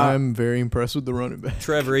 honestly. I'm very impressed with the running back.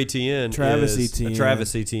 Travis Etienne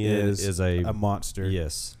is a monster.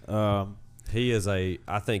 Yes. He is I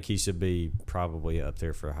think he should be probably up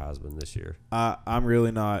there for Heisman this year. I'm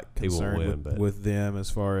really not concerned with them as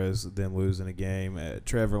far as them losing a game.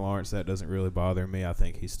 Trevor Lawrence, that doesn't really bother me. I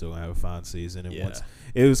think he's still going to have a fine season. And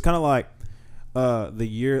it was kind of like the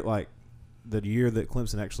year that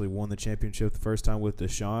Clemson actually won the championship the first time with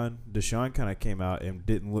Deshaun. Deshaun kind of came out and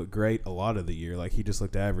didn't look great a lot of the year. Like, he just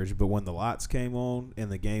looked average. But when the lights came on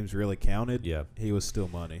and the games really counted, he was still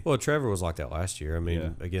money. Well, Trevor was like that last year. I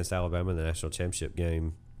mean, against Alabama in the national championship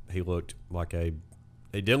game, he looked like he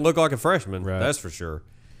didn't look like a freshman. Right. That's for sure.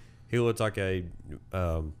 He looked like he's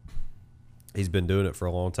been doing it for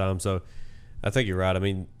a long time. So I think you're right. I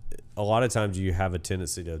mean, a lot of times you have a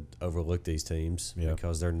tendency to overlook these teams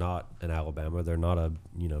because they're not in Alabama. They're not a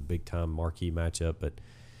big time marquee matchup. But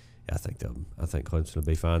I think Clemson will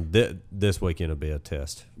be fine. This weekend will be a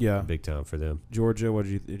test. Yeah, big time for them. Georgia,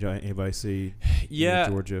 did anybody see?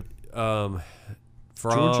 Georgia.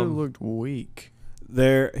 Georgia looked weak.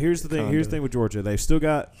 Here's the thing. Here's the thing with Georgia. They've still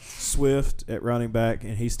got Swift at running back,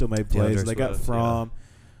 and he still made plays. They got Fromm.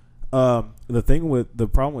 The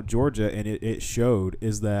problem with Georgia, and it showed,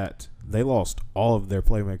 is that they lost all of their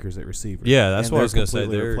playmakers at receiver. Yeah, that's what I was going to say.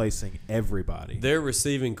 They're replacing everybody. Their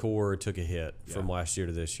receiving core took a hit from last year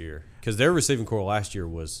to this year because their receiving core last year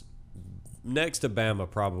was next to Bama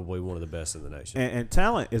probably one of the best in the nation. And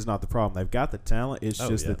talent is not the problem. They've got the talent. It's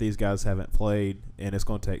just that these guys haven't played, and it's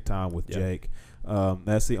going to take time with Jake.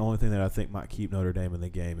 That's the only thing that I think might keep Notre Dame in the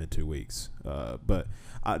game in 2 weeks. But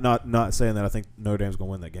not saying that I think Notre Dame's going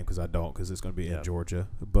to win that game because I don't, because it's going to be in Georgia.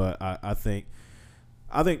 But I think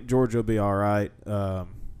Georgia will be all right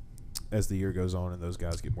as the year goes on and those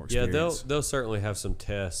guys get more experience. Yeah, they'll certainly have some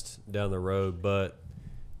tests down the road, but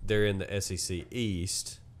they're in the SEC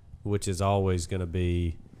East, which is always going to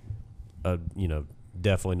be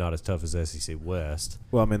definitely not as tough as SEC West.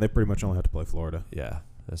 Well, I mean, they pretty much only have to play Florida. Yeah,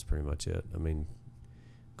 that's pretty much it. I mean,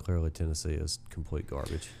 clearly Tennessee is complete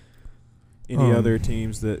garbage. Any other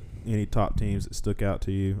teams any top teams that stuck out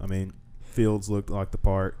to you? I mean, Fields looked like the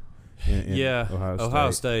part in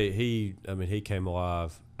Ohio State. He came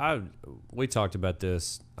alive. We talked about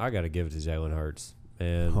this. I got to give it to Jalen Hurts.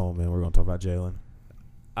 And oh man, we're going to talk about Jalen.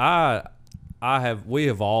 We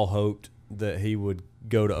have all hoped that he would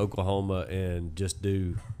go to Oklahoma and just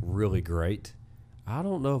do really great. I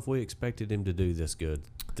don't know if we expected him to do this good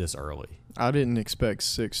this early. I didn't expect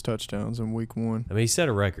 6 touchdowns in week 1. I mean, he set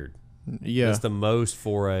a record. Yeah. That's the most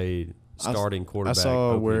for a starting quarterback I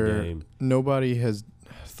saw opening where game. nobody has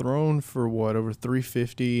thrown for over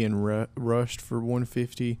 350 and rushed for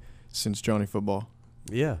 150 since Johnny Football.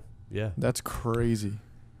 Yeah, yeah. That's crazy.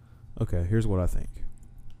 Okay, here's what I think.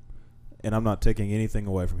 And I'm not taking anything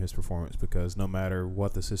away from his performance because no matter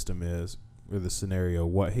what the system is or the scenario,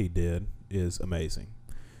 what he did is amazing.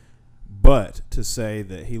 But to say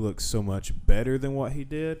that he looks so much better than what he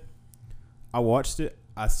did, I watched it.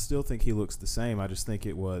 I still think he looks the same. I just think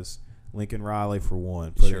it was Lincoln Riley, for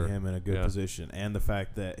one, putting him in a good position. And the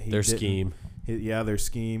fact that their scheme. Their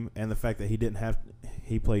scheme. And the fact that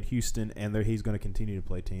he played Houston, and he's going to continue to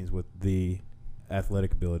play teams with the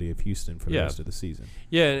athletic ability of Houston for the rest of the season.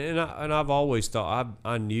 Yeah, and I've always thought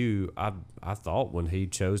I thought when he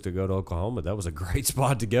chose to go to Oklahoma, that was a great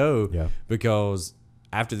spot to go. Yeah. Because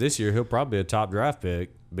after this year, he'll probably be a top draft pick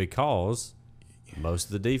because most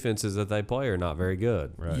of the defenses that they play are not very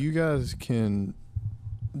good. Right. You guys can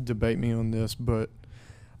debate me on this, but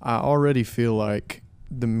I already feel like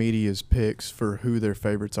the media's picks for who their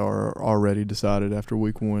favorites are already decided after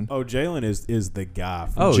week 1. Oh, Jalen is the guy.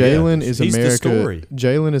 Jalen is he's the story.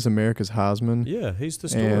 Jalen is America's Heisman. Yeah, he's the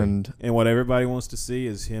story. And what everybody wants to see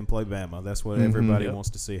is him play Bama. That's what everybody wants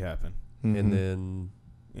to see happen. And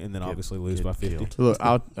then obviously lose by 50. Look,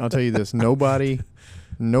 I'll tell you this: nobody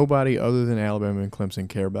other than Alabama and Clemson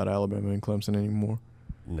care about Alabama and Clemson anymore.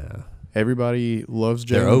 No, everybody loves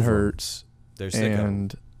Jalen Hurts, They're sick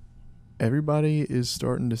and everybody is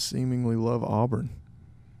starting to seemingly love Auburn.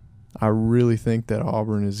 I really think that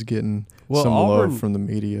Auburn is getting some love from the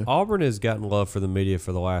media. Auburn has gotten love from the media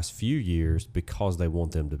for the last few years because they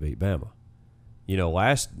want them to beat Bama. You know,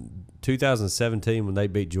 last 2017 when they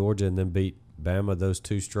beat Georgia and then beat Bama those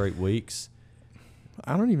 2 straight weeks.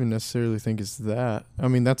 I don't even necessarily think it's that. I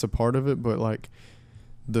mean, that's a part of it, but like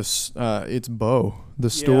it's Bo. The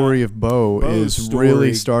story of Bo is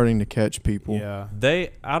really starting to catch people. Yeah.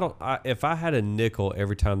 If I had a nickel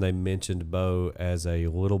every time they mentioned Bo as a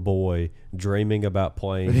little boy dreaming about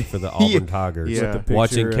playing for the Auburn Tigers,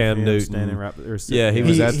 watching Cam Newton. He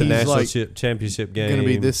was at the national championship game. Going to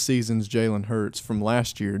be this season's Jalen Hurts from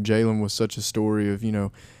last year. Jalen was such a story of,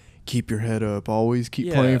 keep your head up, always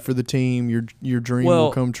keep playing for the team. Your dream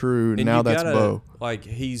will come true. And now that's Bo. Like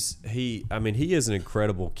he is an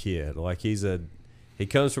incredible kid. Like he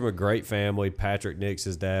comes from a great family. Patrick Nix,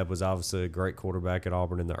 his dad, was obviously a great quarterback at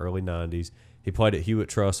Auburn in the early 90s. He played at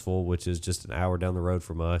Hewitt-Trussville, which is just an hour down the road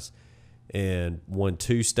from us, and won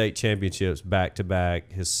 2 state championships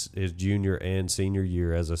back-to-back his junior and senior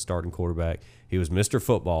year as a starting quarterback. He was Mr.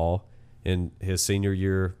 Football. In his senior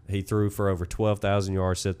year, he threw for over 12,000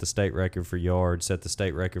 yards, set the state record for yards, set the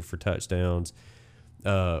state record for touchdowns.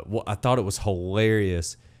 I thought it was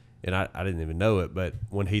hilarious, and I didn't even know it, but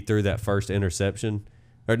when he threw that first interception –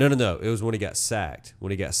 or no, it was when he got sacked.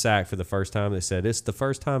 When he got sacked for the first time, they said it's the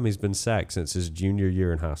first time he's been sacked since his junior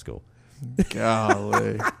year in high school.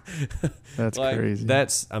 Golly. That's crazy.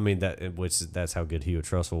 That's how good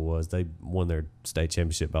Hewitt-Trussville was. They won their state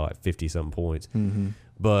championship by like 50-something points. Mm-hmm.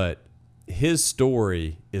 But his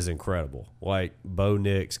story is incredible. Like Bo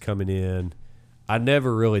Nix coming in, I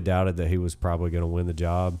never really doubted that he was probably going to win the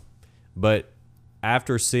job. But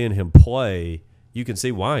after seeing him play, you can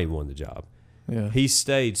see why he won the job. Yeah. He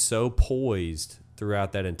stayed so poised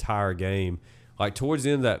throughout that entire game. Like towards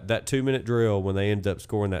the end of that 2-minute drill when they ended up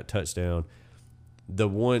scoring that touchdown, the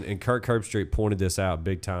one, and Kirk Herbstreit pointed this out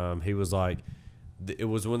big time. He was like, it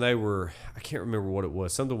was when they were, I can't remember what it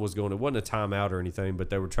was. Something was going, it wasn't a timeout or anything, but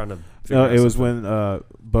they were trying to figure out. It was when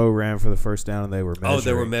Bo ran for the first down and they were measuring. Oh,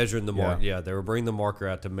 they were measuring the mark. Yeah, they were bringing the marker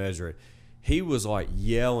out to measure it. He was like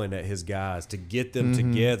yelling at his guys to get them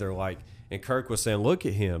together, like. And Kirk was saying, look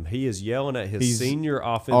at him. He is yelling at his senior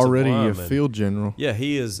offensive already lineman. A field general. Yeah,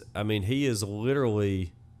 he is. I mean, he is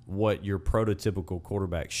literally what your prototypical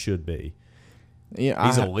quarterback should be. Yeah,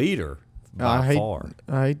 he's a leader by far.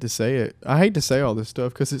 I hate to say it. I hate to say all this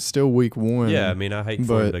stuff because it's still week 1. Yeah, I mean, I hate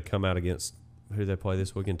for him to come out against who they play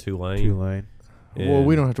this weekend, Tulane. Well,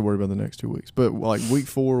 we don't have to worry about the next 2 weeks. But like week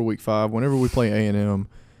 4, week 5, whenever we play A&M,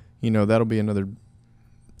 that'll be another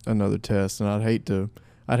test. And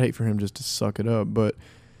I'd hate for him just to suck it up, but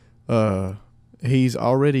he's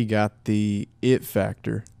already got the it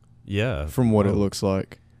factor. Yeah, from what it looks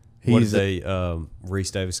like. Reese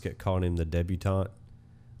Davis kept calling him the debutante.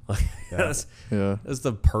 Like that's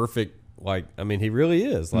the perfect. Like I mean, he really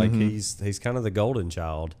is. Like he's kind of the golden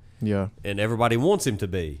child. Yeah, and everybody wants him to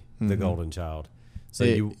be the golden child.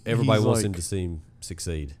 So everybody wants him to seem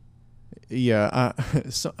succeed. Yeah,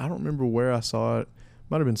 I don't remember where I saw it.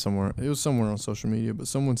 Might have been somewhere. It was somewhere on social media, but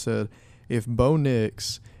someone said if Bo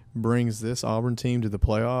Nix brings this Auburn team to the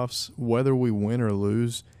playoffs, whether we win or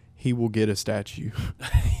lose, he will get a statue.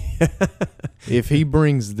 If he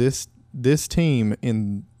brings this team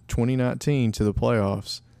in 2019 to the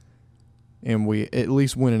playoffs and we at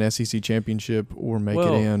least win an SEC championship or make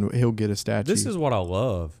it in, he'll get a statue. This is what I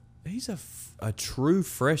love. He's a true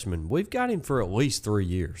freshman. We've got him for at least 3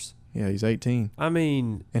 years. Yeah, he's 18. I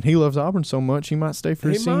mean, and he loves Auburn so much he might stay for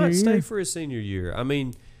his senior year. He might stay for his senior year. I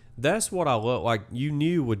mean, that's what I love. Like, you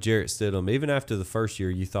knew with Jarrett Stidham, even after the first year,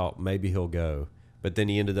 you thought maybe he'll go, but then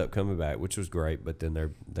he ended up coming back, which was great. But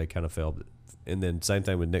then they kind of failed. And then same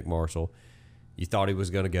thing with Nick Marshall. You thought he was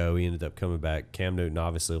going to go. He ended up coming back. Cam Newton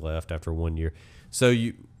obviously left after 1 year. So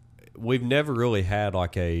we've never really had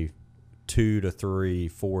like a 2 to 3,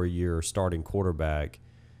 4 year starting quarterback.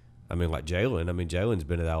 I mean, like Jalen. I mean, Jalen's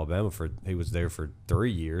been at Alabama he was there for 3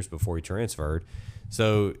 years before he transferred.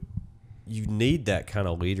 So you need that kind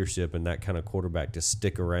of leadership and that kind of quarterback to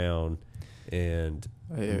stick around and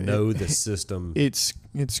know the system. It's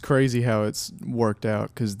crazy how it's worked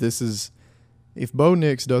out because this is, if Bo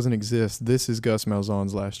Nix doesn't exist, this is Gus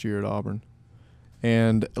Malzahn's last year at Auburn.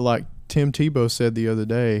 And like Tim Tebow said the other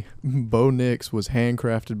day, Bo Nix was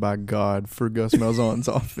handcrafted by God for Gus Malzahn's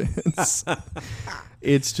offense.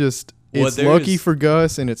 It's just, it's lucky for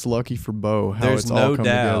Gus and it's lucky for Bo how it's all come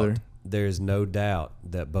together. There's no doubt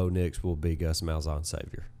that Bo Nix will be Gus Malzahn's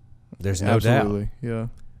savior. There's no doubt. Absolutely, yeah.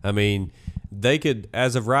 I mean, they could,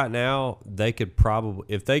 as of right now, they could probably,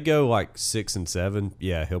 if they go like 6-7,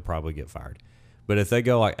 yeah, he'll probably get fired. But if they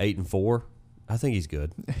go like 8-4, I think he's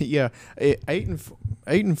good. Yeah,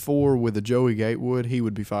 8-4 with a Joey Gatewood, he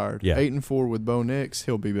would be fired. Yeah. 8-4 with Bo Nix,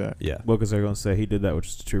 he'll be back. Yeah. Well, because they're going to say he did that, which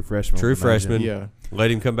is a true freshman. True freshman. Yeah. Let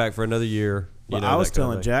him come back for another year. But I was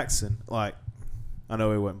telling Jackson, like, I know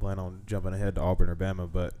we wasn't planning on jumping ahead to Auburn or Bama,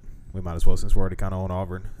 but we might as well since we're already kind of on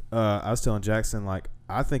Auburn. I was telling Jackson, like,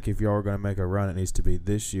 I think if y'all are going to make a run, it needs to be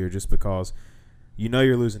this year just because you know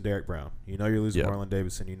you're losing Derek Brown. You know you're losing Marlon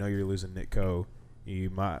Davidson. You know you're losing Nick Coe.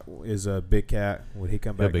 You might is a Big Cat. Would he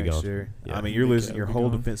come back next year? Yeah. I mean, you're losing your whole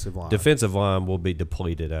defensive line. Defensive line will be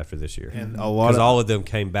depleted after this year, and because all of them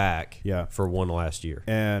came back. Yeah. For one last year,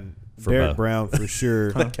 and for Derek Brown for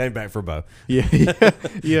sure came back for Bo.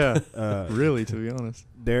 Yeah. Really, to be honest,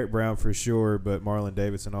 Derek Brown for sure, but Marlon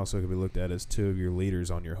Davidson also could be looked at as two of your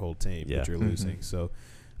leaders on your whole team that you're losing. So.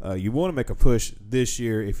 You want to make a push this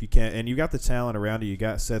year if you can, and you got the talent around you. You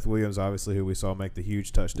got Seth Williams, obviously, who we saw make the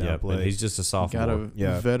huge touchdown play. And he's just a sophomore. Got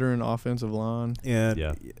a veteran offensive line, and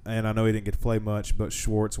I know he didn't get to play much, but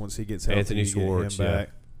Schwartz, once he gets healthy, Anthony Schwartz, get him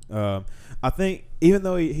back. I think even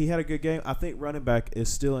though he had a good game, I think running back is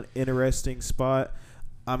still an interesting spot.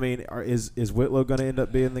 I mean, is Whitlow going to end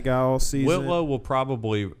up being the guy all season? Whitlow will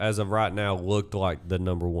probably, as of right now, look like the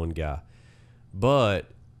number one guy, but.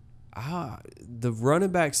 The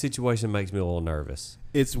running back situation makes me a little nervous.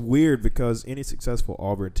 It's weird because any successful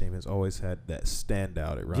Auburn team has always had that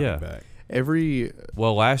standout at running back.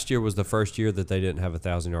 Last year was the first year that they didn't have a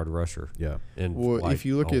 1,000-yard rusher. Yeah. If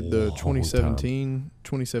you look at the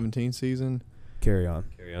 2017 season, Carry on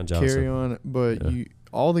Johnson. But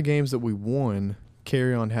all the games that we won,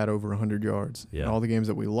 Carry On had over 100 yards. Yeah. And all the games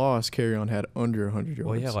that we lost, Carry On had under 100 yards.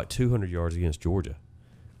 Well, he had like 200 yards against Georgia.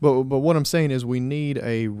 But what I'm saying is we need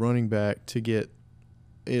a running back to get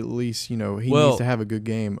at least, he needs to have a good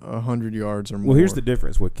game, 100 yards or more. Well, here's the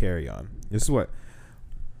difference with Carry On. This is what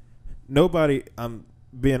I'm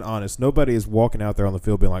being honest, nobody is walking out there on the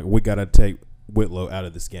field being like, we got to take Whitlow out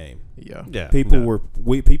of this game. Yeah.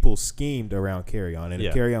 People schemed around Carry On, and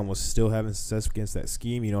if Carry On was still having success against that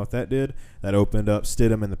scheme, you know what that did? That opened up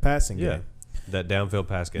Stidham in the passing game. That downfield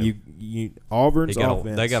pass game. Auburn's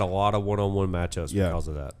offense. They got a lot of one-on-one matchups because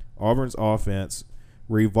of that. Auburn's offense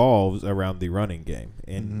revolves around the running game,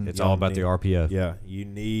 and it's all about the RPO. Yeah, you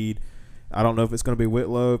need. I don't know if it's going to be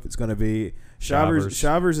Whitlow, if it's going to be Shivers.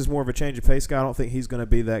 Shivers is more of a change of pace guy. I don't think he's going to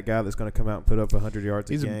be that guy that's going to come out and put up 100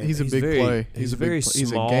 yards a game. He's a big play. He's very small,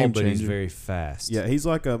 he's a game changer. But he's very fast. Yeah, he's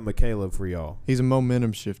like a McCaleb for y'all. He's a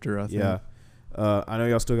momentum shifter, I think. Yeah. I know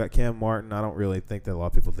y'all still got Cam Martin. I don't really think that a lot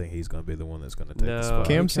of people think he's going to be the one that's going to take the spot.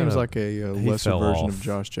 Cam seems like a lesser version of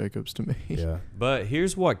Josh Jacobs to me. Yeah. But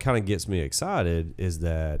here's what kind of gets me excited is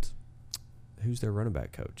that who's their running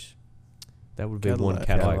back coach? That would be one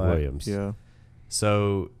Cadillac Williams. Yeah.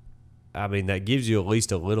 So, I mean, that gives you at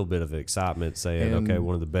least a little bit of excitement saying, okay,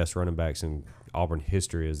 one of the best running backs in Auburn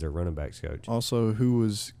history is their running backs coach. Also, who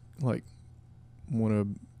was like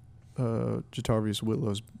one of Jatavius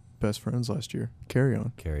Whitlow's best friends last year.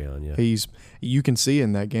 Carry-On. Carry-On, yeah. You can see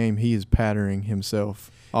in that game he is patterning himself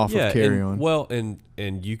off of Carry-On.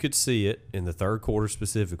 And you could see it in the third quarter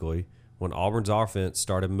specifically when Auburn's offense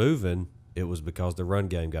started moving. It was because the run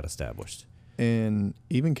game got established. And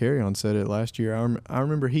even Carry-On said it last year. I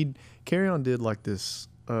remember Carry-On did like this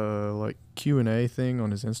like Q&A thing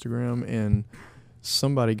on his Instagram, and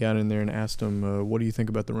somebody got in there and asked him, what do you think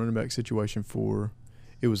about the running back situation for –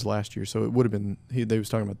 it was last year, so it would have been – they was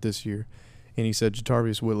talking about this year. And he said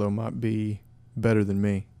Jatavius Whitlow might be better than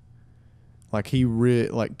me. Like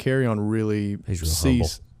Carry-On really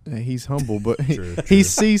sees – he's humble, but true. He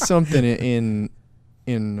sees something in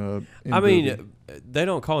Booby. They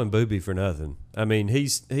don't call him Booby for nothing. I mean,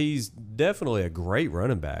 he's definitely a great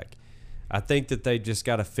running back. I think that they just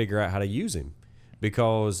got to figure out how to use him,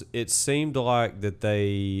 because it seemed like that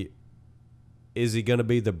is he going to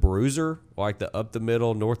be the bruiser, like the up the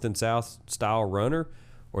middle north and south style runner,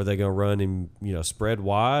 or are they going to run him, spread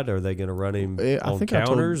wide? Or are they going to run him on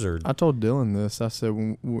counters? I told Dylan this. I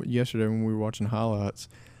said yesterday when we were watching highlights,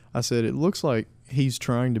 I said it looks like he's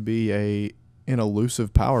trying to be an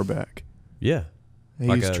elusive power back. Yeah.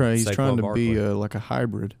 He's trying to be like a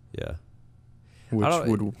hybrid. Yeah. Which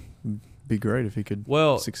would be great if he could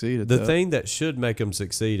succeed at that. The thing that should make him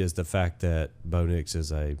succeed is the fact that Bo Nix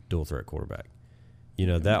is a dual threat quarterback.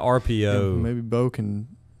 That RPO. Maybe Bo can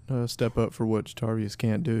step up for what Jatavius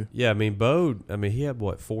can't do. Yeah, I mean, Bo, he had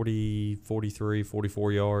 40, 43,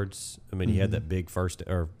 44 yards. He had that big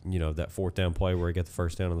that fourth down play where he got the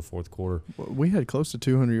first down in the fourth quarter. We had close to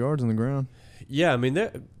 200 yards on the ground. Yeah,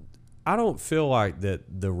 I don't feel like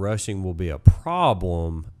that the rushing will be a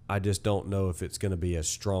problem. I just don't know if it's going to be as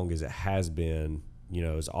strong as it has been,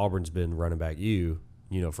 as Auburn's been running back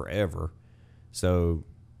forever. So,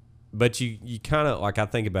 but you kind of, like I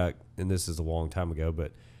think about, and this is a long time ago,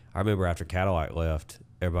 but I remember after Cadillac left,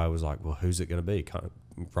 everybody was like, well, who's it going to be?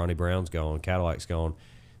 Ronnie Brown's gone, Cadillac's gone,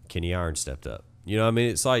 Kenny Irons stepped up.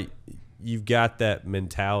 It's like you've got that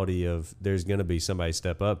mentality of there's going to be somebody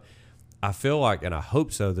step up. I feel like, and I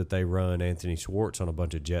hope so, that they run Anthony Schwartz on a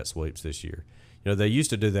bunch of jet sweeps this year. They used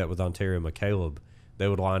to do that with Ontario McCaleb. They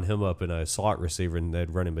would line him up in a slot receiver, and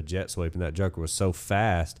they'd run him a jet sweep, and that joker was so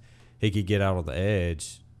fast he could get out on the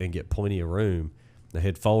edge and get plenty of room.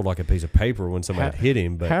 He'd fold like a piece of paper when somebody hit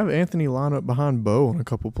him. But have Anthony line up behind Bo on a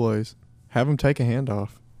couple plays. Have him take a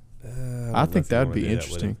handoff. I think that'd be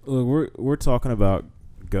interesting. Look, we're talking about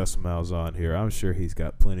Gus Malzahn here. I'm sure he's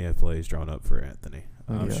got plenty of plays drawn up for Anthony.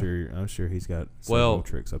 I'm sure he's got several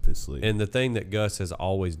tricks up his sleeve. And the thing that Gus has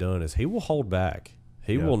always done is he will hold back.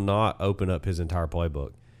 He will not open up his entire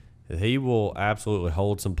playbook. He will absolutely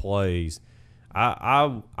hold some plays.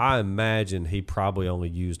 I imagine he probably only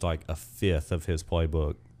used like a fifth of his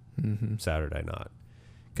playbook Saturday night,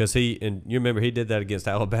 because you remember he did that against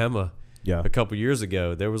Alabama a couple years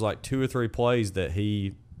ago. There was like 2 or 3 plays that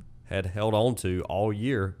he had held on to all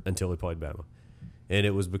year until he played Bama. And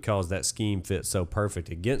it was because that scheme fit so perfect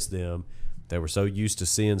against them. They were so used to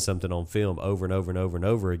seeing something on film over and over and over and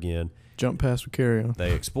over again. Jump pass with Carry-On.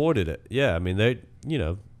 They exploited it. Yeah,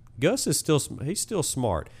 Gus is still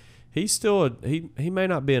smart. He's still he may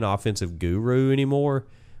not be an offensive guru anymore,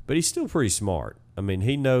 but he's still pretty smart.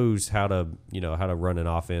 He knows how to run an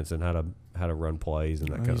offense and how to run plays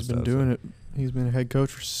and that kind of stuff. He's been doing it. He's been a head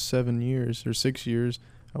coach for 7 years or 6 years.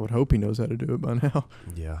 I would hope he knows how to do it by now.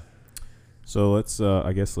 Yeah. So let's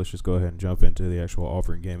just go ahead and jump into the actual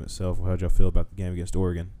Auburn game itself. How'd y'all feel about the game against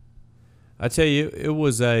Oregon? I tell you, it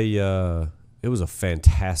was a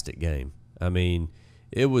fantastic game.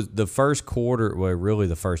 It was the first quarter, well, really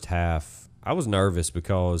the first half. I was nervous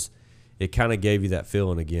because it kind of gave you that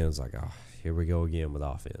feeling again. It's like, oh, here we go again with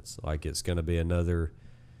offense. Like it's going to be another.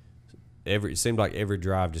 It seemed like every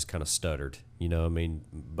drive just kind of stuttered.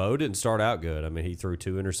 Bo didn't start out good. He threw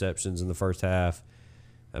 2 interceptions in the first half.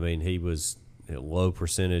 He was at low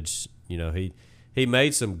percentage. He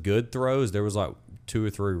made some good throws. There was like 2 or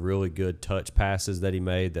 3 really good touch passes that he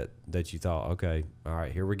made that you thought, okay, all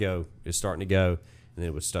right, here we go. It's starting to go, and then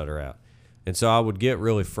it would stutter out. And so I would get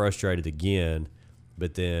really frustrated again,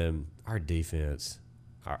 but then our defense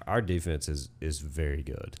is very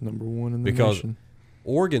good. Number 1 in the nation. Because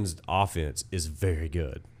Oregon's offense is very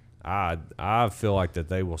good. I feel like that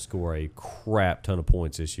they will score a crap ton of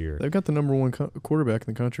points this year. They've got the number 1 quarterback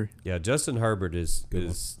in the country. Yeah, Justin Herbert is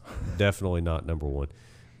definitely not number 1,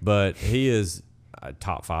 but he is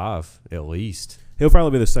top 5 at least. He'll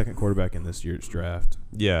probably be the second quarterback in this year's draft.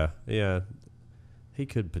 Yeah. He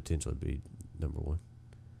could potentially be number 1.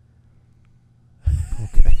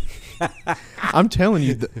 Okay. I'm telling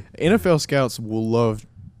you, the NFL scouts will love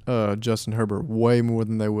Justin Herbert way more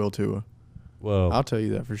than they will Tua. Well, I'll tell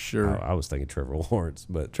you that for sure. I was thinking Trevor Lawrence,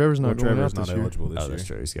 but Trevor's not going Trevor's out not this year. eligible this year. that's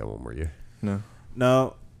true. He's got one more year.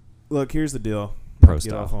 No. Look, here's the deal. Pro Get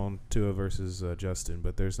style. off on Tua versus Justin,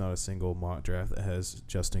 but there's not a single mock draft that has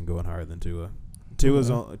Justin going higher than Tua.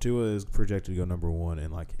 Tua is projected to go number 1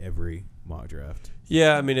 in like every mock draft.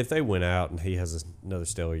 Yeah, I mean, if they went out and he has another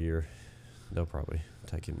stellar year, they'll probably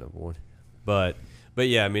take him number 1. But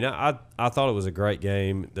yeah, I mean, I thought it was a great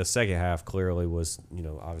game. The second half clearly was,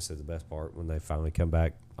 obviously the best part when they finally come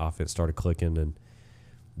back. Offense started clicking, and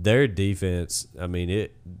their defense, I mean,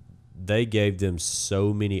 they gave them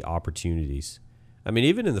so many opportunities. I mean,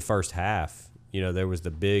 even in the first half, there was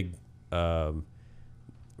the big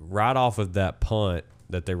right off of that punt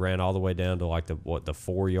that they ran all the way down to like the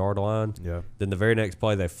 4-yard line. Yeah. Then the very next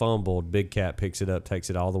play they fumbled. Big Cat picks it up, takes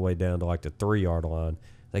it all the way down to like the 3-yard line.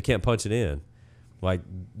 They can't punch it in. Like,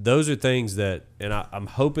 those are things that, and I'm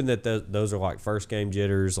hoping that those are like first game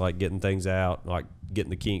jitters, like getting things out, like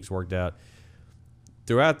getting the kinks worked out.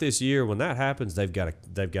 Throughout this year, when that happens, they've got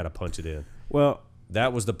to punch it in. Well,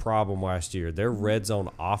 that was the problem last year. Their red zone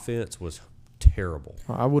offense was terrible.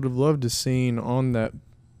 I would have loved to seen on that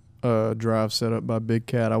drive set up by Big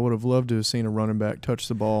Cat. I would have loved to have seen a running back touch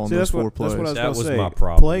the ball on those 4 plays. That's what I was That going to was say. my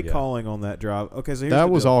problem, Play yeah. calling on that drive. Okay, so here's That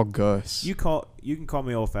the was deal. all Gus. You can call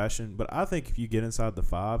me old-fashioned, but I think if you get inside the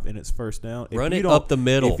 5 and it's first down, Run if you it don't- up the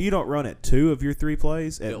middle. If you don't run it 2 of your 3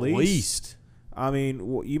 plays at At least, least. I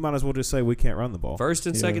mean, you might as well just say we can't run the ball. First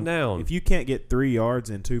and second down. If you can't get 3 yards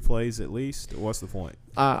in 2 plays at least, what's the point?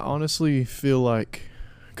 I honestly feel like,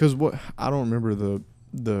 because I don't remember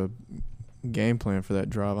the game plan for that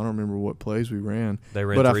drive. I don't remember what plays we ran. They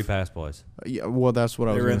ran But 3 pass plays. Yeah, well, that's what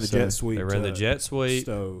I They was ran going the to say. jet sweep. They ran the jet sweep.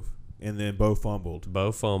 Stove, and then Bo fumbled.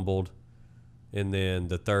 Bo fumbled. And then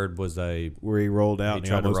the third was Where he rolled out He and he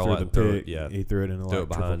tried to almost roll threw out the and threw pick. it, yeah. He threw it in threw like it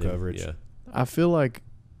behind triple him. coverage. Yeah. I feel like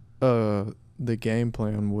the game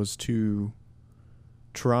plan was to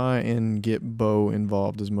try and get Bo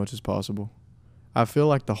involved as much as possible. I feel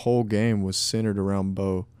like the whole game was centered around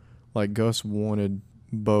Bo. Like, Gus wanted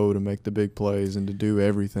Bo to make the big plays and to do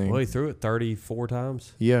everything. Well, he threw it 34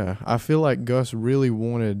 times. Yeah, I feel like Gus really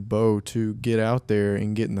wanted Bo to get out there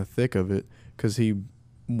and get in the thick of it because he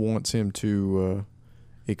wants him to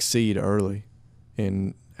exceed early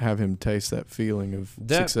and have him taste that feeling of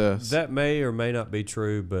success. That may or may not be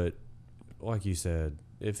true, but like you said,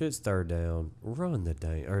 if it's third down, run the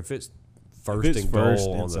dang. Or if it's first and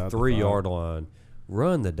goal on the 3-yard line,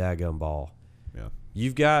 run the daggum ball. Yeah.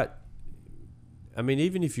 You've got, I mean,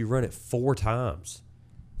 even if you run it 4 times.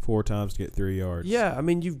 4 times to get 3 yards. Yeah, I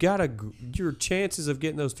mean, you've got your chances of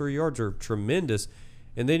getting those 3 yards are tremendous.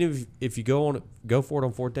 And then if you go for it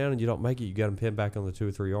on 4th down and you don't make it, you got them pinned back on the 2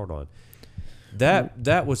 or 3 yard line.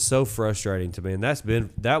 That was so frustrating to me, and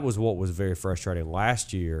that was what was very frustrating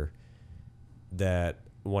last year. That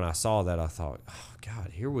when I saw that, I thought, oh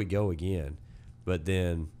God, here we go again. But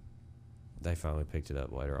then they finally picked it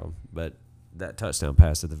up later on. But that touchdown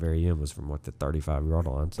pass at the very end was from the 35-yard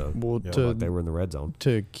line. So they were in the red zone.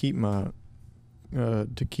 To keep up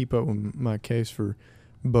with my case for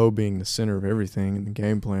Bo being the center of everything in the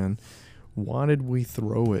game plan, why did we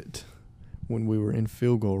throw it when we were in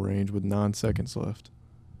field goal range with 9 seconds left?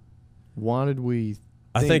 Why did we?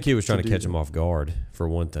 I think he was trying to do catch that? him off guard, for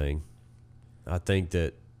one thing. I think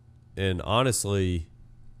that, and honestly,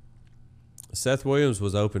 Seth Williams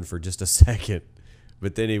was open for just a second,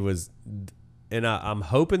 but then he was, and I'm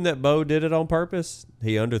hoping that Bo did it on purpose.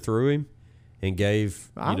 He underthrew him and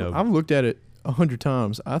gave, I've looked at it 100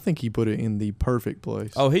 times. I think he put it in the perfect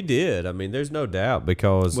place. Oh, he did. I mean, there's no doubt,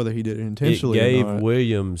 because Whether he did it intentionally it gave or not.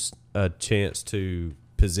 Williams a chance to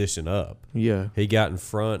position up. Yeah. He got in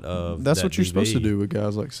front of That's that what you're supposed to DB. do with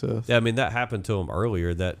guys like Seth. Yeah, I mean, that happened to him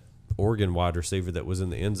earlier. That Oregon wide receiver that was in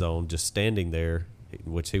the end zone just standing there,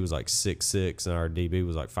 which he was like 6'6", and our DB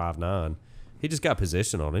was like 5'9". He just got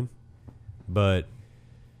position on him. But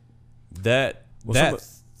that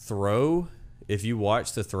throw, if you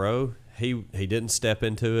watch the throw, he didn't step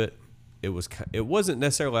into it. It wasn't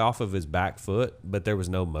necessarily off of his back foot, but there was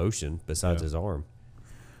no motion besides his arm.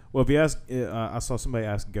 Well, if you ask, I saw somebody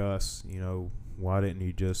ask Gus, why didn't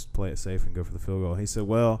you just play it safe and go for the field goal? He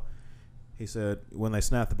said, when they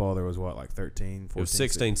snapped the ball, there was 13, 14, It was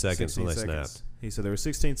 16 seconds when they 16 snapped. He said there were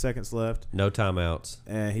 16 seconds left. No timeouts.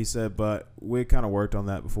 And he said, but we kind of worked on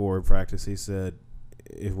that before in practice. He said,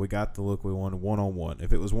 if we got the look we wanted, one-on-one.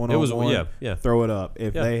 If it was one-on-one, throw it up.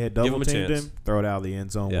 If they had double-teamed him, throw it out of the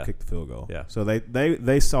end zone. We'll kick the field goal. Yeah. So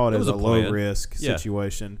they saw it as a low-risk Yeah.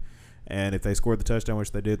 situation. And if they scored the touchdown,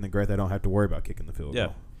 which they did, then great, they don't have to worry about kicking the field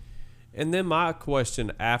goal. And then my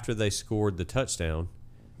question after they scored the touchdown,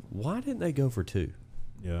 why didn't they go for 2?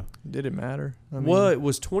 Yeah. Did it matter? Well, it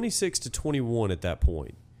was 26-21 at that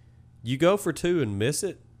point. You go for 2 and miss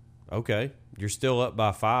it, okay. You're still up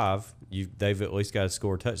by 5. They've at least got to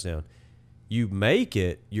score a touchdown. You make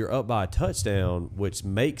it, you're up by a touchdown, which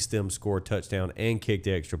makes them score a touchdown and kick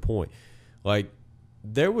the extra point. Like,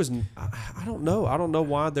 there was – I don't know. I don't know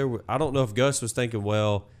why there were – I don't know if Gus was thinking,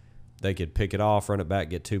 well, they could pick it off, run it back,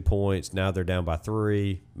 get 2 points. Now they're down by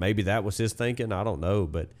 3. Maybe that was his thinking. I don't know,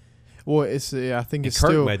 but – Well, I think it's Kirk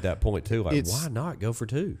still made that point too. Like, why not go for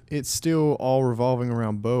 2? It's still all revolving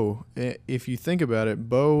around Bo. If you think about it,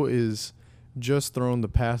 Bo is just thrown the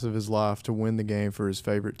pass of his life to win the game for his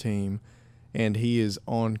favorite team, and he is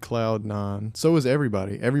on cloud 9. So is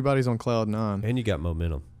everybody. Everybody's on cloud 9. And you got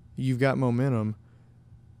momentum. You've got momentum.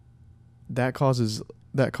 That causes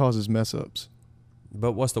mess ups.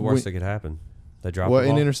 But what's the worst that could happen? They drop the ball?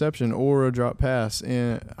 An interception or a drop pass,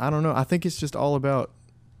 and I don't know. I think it's just all about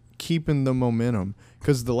keeping the momentum,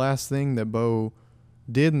 because the last thing that Bo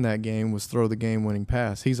did in that game was throw the game-winning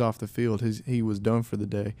pass. He's off the field. He was done for the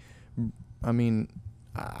day. I mean,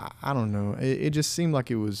 I don't know. It just seemed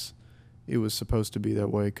like it was supposed to be that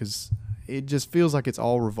way, because it just feels like it's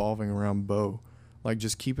all revolving around Bo, like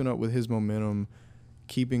just keeping up with his momentum,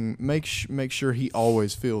 make sure he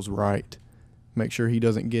always feels right, make sure he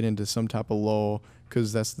doesn't get into some type of lull,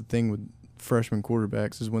 because that's the thing with freshman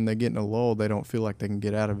quarterbacks is when they get in a lull, they don't feel like they can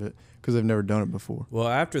get out of it because they've never done it before. Well,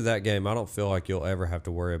 after that game, I don't feel like you'll ever have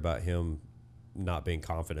to worry about him not being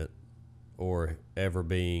confident or ever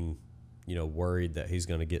being, worried that he's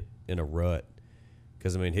going to get in a rut.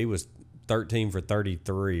 Because, I mean, he was 13 for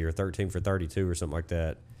 33 or 13 for 32 or something like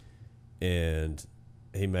that, and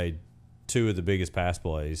he made 2 of the biggest pass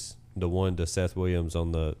plays, the one to Seth Williams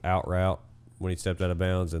on the out route when he stepped out of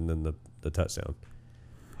bounds, and then the touchdown.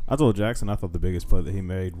 I told Jackson I thought the biggest play that he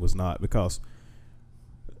made was not, because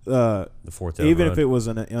the fourth down even run. if it was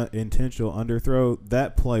an intentional underthrow,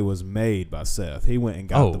 that play was made by Seth. He went and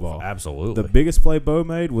got the ball. Absolutely. The biggest play Bo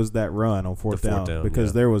made was that run on fourth down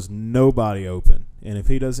because there was nobody open. And if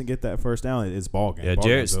he doesn't get that first down, it's ball game. Yeah,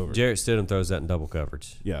 Jarrett Stidham throws that in double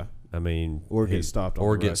coverage. Yeah. I mean, or gets stopped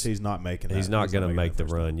on the rush. He's not making that. He's not going to make the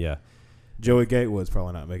run, yeah. Joey Gatewood's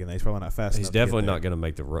probably not making that. He's probably not fast enough. He's definitely not going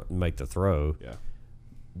to make the throw. Yeah.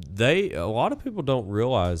 A lot of people don't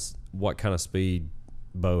realize what kind of speed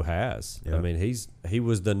Bo has. Yeah. I mean, he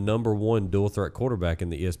was the number 1 dual threat quarterback in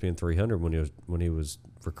the ESPN 300 when he was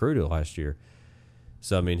recruited last year.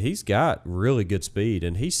 So I mean, he's got really good speed,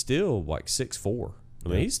 and he's still like 6'4". I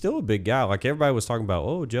mean, he's still a big guy. Like everybody was talking about,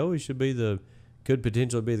 oh, Joey could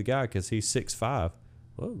potentially be the guy because he's 6'5".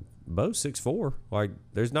 Well, Bo's 6'4". Like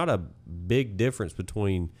there's not a big difference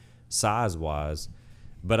between size wise,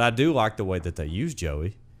 but I do like the way that they use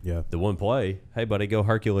Joey. Yeah. The one play, hey, buddy, go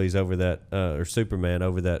Hercules over that or Superman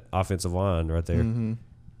over that offensive line right there. Mm-hmm.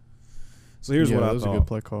 So here's what I thought. That was a good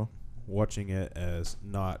play call. Watching it as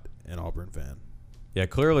not an Auburn fan. Yeah,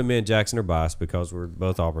 clearly me and Jackson are biased because we're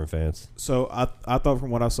both Auburn fans. So I thought from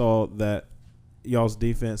what I saw that y'all's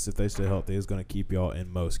defense, if they stay healthy, is going to keep y'all in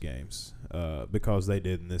most games because they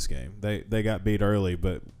did in this game. They got beat early,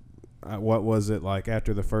 but what was it like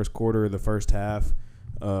after the first quarter, the first half?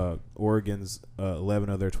 Oregon's 11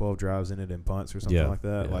 of their 12 drives ended in punts or something like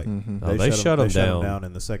that. Yeah. Like they shut them down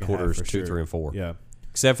in the second quarters half for 2, sure. 3, and 4. Yeah,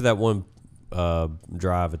 except for that one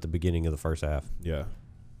drive at the beginning of the first half. Yeah,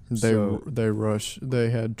 They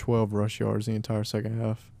had 12 rush yards the entire second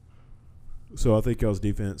half. So I think y'all's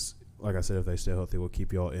defense, like I said, if they stay healthy, will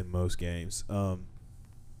keep y'all in most games. I'm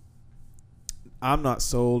not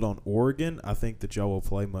sold on Oregon. I think that y'all will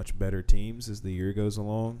play much better teams as the year goes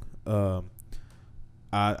along.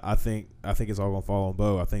 I think it's all going to fall on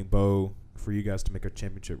Bo. I think Bo, for you guys to make a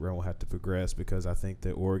championship run, will have to progress because I think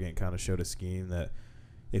that Oregon kind of showed a scheme that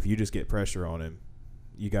if you just get pressure on him,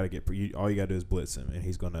 all you got to do is blitz him, and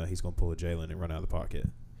he's gonna pull a Jalen and run out of the pocket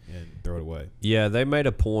and throw it away. Yeah, they made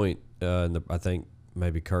a point. I think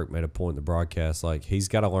maybe Kirk made a point in the broadcast. Like he's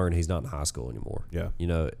got to learn he's not in high school anymore. Yeah,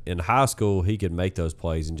 in high school he could make those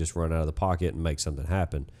plays and just run out of the pocket and make something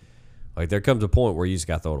happen. Like there comes a point where you just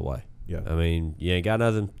got to throw it away. Yeah. I mean, you ain't got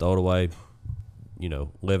nothing, throw it away,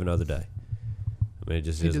 live another day. I mean, it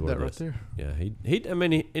just is what it is. He did that right there.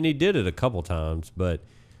 Yeah, he did it a couple times, but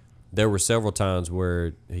there were several times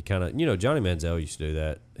where he kind of, Johnny Manziel used to do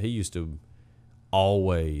that. He used to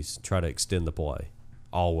always try to extend the play,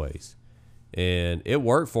 always. And it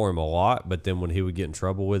worked for him a lot, but then when he would get in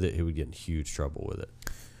trouble with it, he would get in huge trouble with it.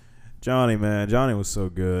 Johnny was so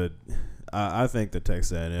good. I think that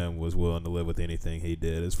Texas A&M was willing to live with anything he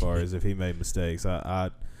did as far as if he made mistakes. I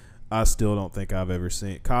still don't think I've ever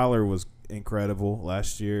seen – Kyler was incredible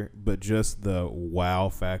last year, but just the wow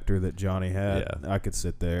factor that Johnny had, I could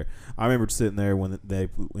sit there. I remember sitting there when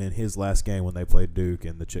in his last game when they played Duke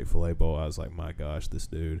in the Chick-fil-A Bowl. I was like, my gosh, this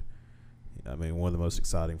dude. I mean, one of the most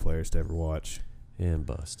exciting players to ever watch. And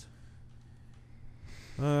bust.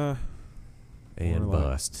 And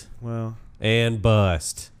bust. Well. And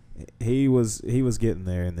bust. He was getting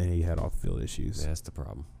there, and then he had off-field issues. Yeah, that's the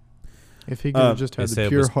problem. If he could have just had the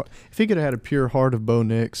pure heart, if he could have had a pure heart of Bo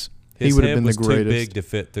Nix, he would have been the greatest. Too big to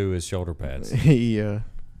fit through his shoulder pads. Yeah.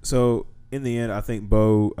 So in the end, I think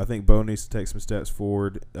Bo needs to take some steps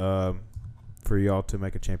forward for y'all to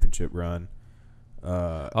make a championship run.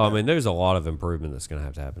 I mean, there's a lot of improvement that's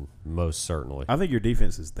going to happen, most certainly. I think your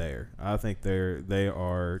defense is there. I think they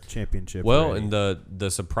are championship Well, ready. and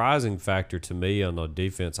the surprising factor to me on the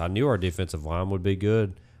defense, I knew our defensive line would be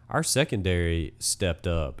good. Our secondary stepped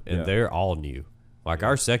up, and they're all new. Like,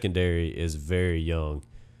 our secondary is very young.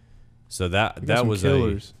 So that was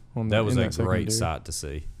a great sight to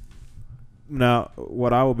see. Now,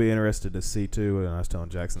 what I will be interested to see, too, and I was telling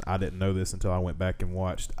Jackson, I didn't know this until I went back and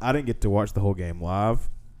watched. I didn't get to watch the whole game live,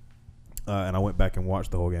 and I went back and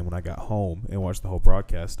watched the whole game when I got home and watched the whole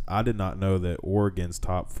broadcast. I did not know that Oregon's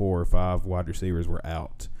top 4 or 5 wide receivers were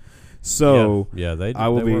out. So I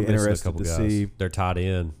will be interested to see. Their tight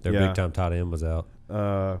end, their big-time tight end was out.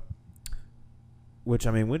 Which,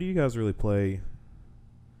 I mean, when do you guys really play?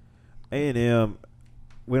 A&M,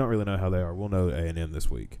 we don't really know how they are. We'll know A&M this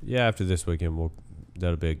week. Yeah, after this weekend,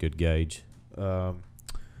 that'll be a good gauge. But,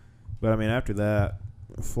 I mean, after that,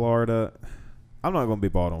 Florida, I'm not going to be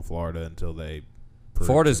bought on Florida until they prove.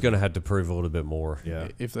 Florida's going to have to prove a little bit more. Yeah.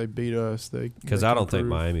 If they beat us, because I don't think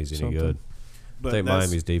Miami's any good. I think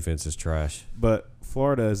Miami's defense is trash. But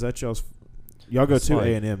Florida, is that y'all go to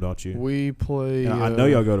A&M, don't you? We play. I know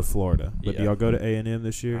y'all go to Florida, but do y'all go to A&M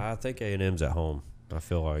this year? I think A&M's at home. I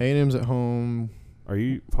feel like A&M's at home. Are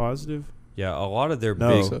you positive? Yeah, a lot of their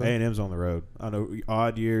big. A&M's on the road. I know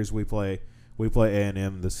odd years we play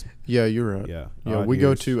A&M this. Yeah, you're right. Yeah, we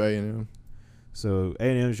go to A&M. So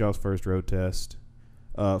A&M's y'all's first road test.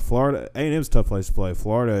 Florida, A&M's a tough place to play.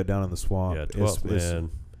 Florida down in the swamp. Yeah, 12th man.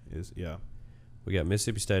 We got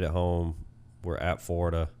Mississippi State at home. We're at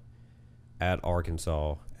Florida, at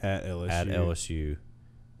Arkansas, at LSU.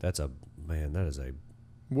 That is a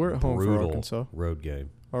we're at home for Arkansas road game.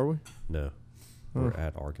 Are we? No, we're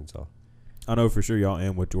at Arkansas. I know for sure y'all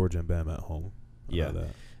am with Georgia and Bama at home.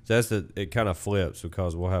 It kind of flips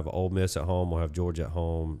because we'll have Ole Miss at home, we'll have Georgia at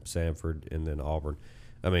home, Samford, and then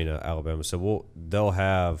Alabama. So they'll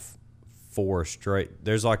have 4 straight.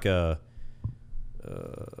 There's like a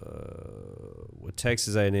with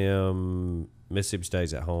Texas A&M, Mississippi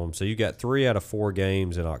State's at home. So you got 3 out of 4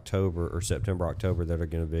 games in September, October that are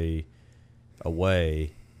going to be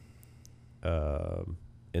away.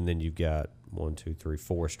 And then you've got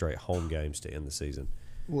 4 straight home games to end the season.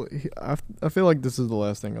 Well, I feel like this is the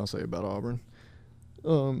last thing I'll say about Auburn.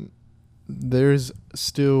 There's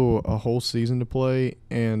still a whole season to play,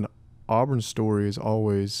 and Auburn's story is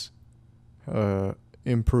always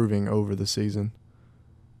improving over the season.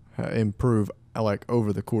 Improve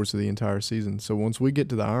over the course of the entire season. So once we get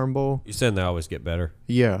to the Iron Bowl, you said they always get better.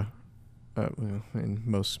 Yeah, in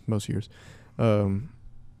most years.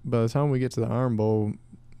 By the time we get to the Iron Bowl,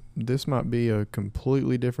 this might be a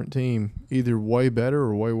completely different team, either way better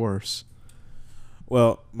or way worse.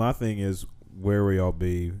 Well, my thing is, where will y'all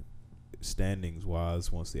be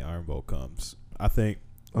standings-wise once the Iron Bowl comes? I think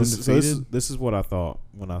this is what I thought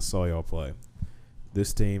when I saw y'all play.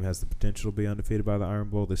 This team has the potential to be undefeated by the Iron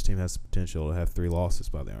Bowl. This team has the potential to have 3 losses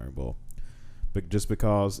by the Iron Bowl. But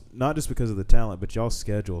not just because of the talent, but y'all's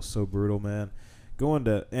schedule is so brutal, man.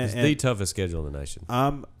 It's the toughest schedule in the nation.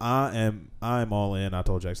 I'm all in. I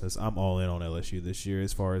told Jackson this. I'm all in on LSU this year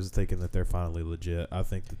as far as thinking that they're finally legit. I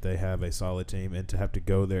think that they have a solid team, and to have to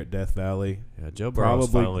go there at Death Valley. Yeah, Joe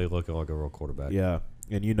Burrow's finally looking like a real quarterback. Yeah,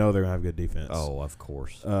 and they're gonna have good defense. Oh, of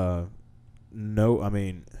course.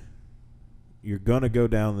 You're gonna go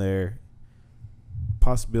down there.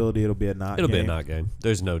 Possibility it'll be a night game. It'll be a night game.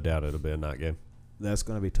 There's no doubt it'll be a night game. That's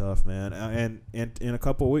going to be tough, man. And in a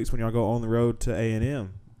couple of weeks when y'all go on the road to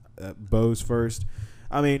A&M, Bo's first.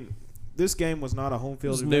 I mean, this game was not a home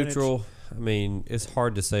field advantage. Neutral. I mean, it's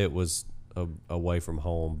hard to say it was away from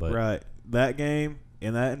home, but right. That game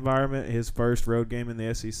in that environment, his first road game in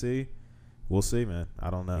the SEC. We'll see, man.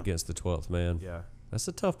 I don't know. Against the 12th man. Yeah, that's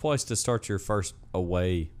a tough place to start your first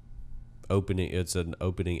away opening. It's an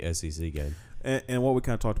opening SEC game. And what we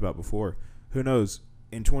kind of talked about before. Who knows?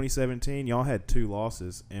 in 2017, y'all had 2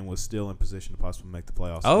 losses and was still in position to possibly make the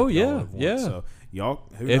playoffs. Oh yeah. So y'all,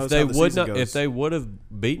 who if knows they how the would season not, goes. if they would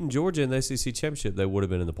have beaten Georgia in the SEC championship, they would have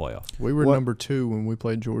been in the playoff. We were number 2 when we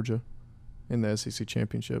played Georgia in the SEC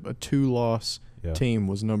championship. A 2-loss team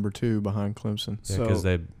was number 2 behind Clemson. Yeah, because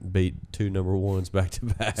they beat 2 number 1s back to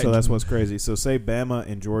back. So that's what's crazy. So say Bama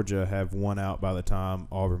and Georgia have won out by the time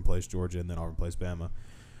Auburn plays Georgia and then Auburn plays Bama.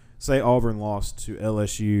 Say Auburn lost to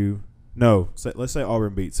LSU. No, let's say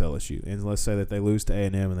Auburn beats LSU, and let's say that they lose to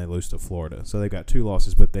A&M and they lose to Florida. So they've got 2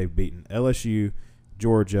 losses, but they've beaten LSU,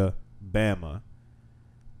 Georgia, Bama.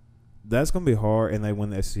 That's going to be hard, and they win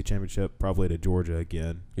the SEC championship probably to Georgia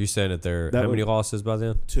again. You're saying that how many losses by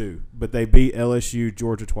then? 2, but they beat LSU,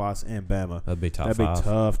 Georgia twice, and Bama. That'd be top 5. That'd be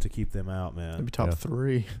tough to keep them out, man. That'd be top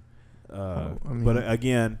 3. But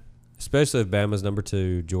again, especially if Bama's number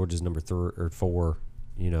 2, Georgia's number 3 or 4.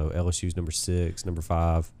 LSU's number 6, number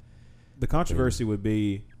 5. The controversy would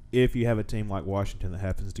be if you have a team like Washington that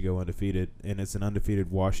happens to go undefeated, and it's an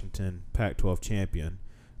undefeated Washington Pac-12 champion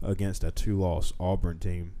against a 2-loss Auburn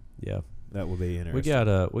team. Yeah, that would be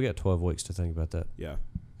interesting. We got 12 weeks to think about that. Yeah,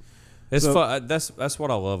 it's fun. That's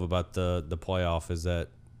what I love about the playoff is that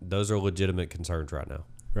those are legitimate concerns right now.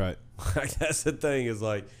 Right. That's the thing is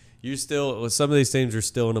like you still some of these teams are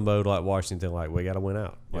still in a mode like Washington, like we got to win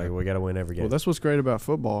out, like we got to win every game. Well, that's what's great about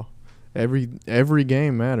football. Every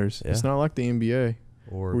game matters. Yeah. It's not like the NBA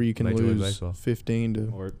where you can lose 15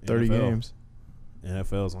 to 30 games.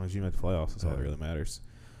 NFL, as long as you make the playoffs, that's all that really matters.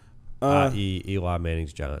 I.e. Eli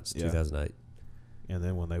Manning's Giants, 2008. And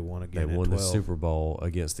then when they won again, they won the Super Bowl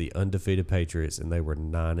against the undefeated Patriots, and they were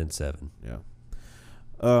 9-7.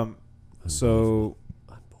 Yeah. So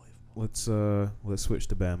let's switch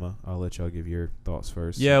to Bama. I'll let y'all give your thoughts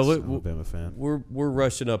first. Yeah, I'm a Bama fan. We're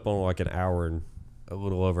rushing up on like an hour and a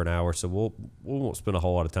little over an hour, so we won't spend a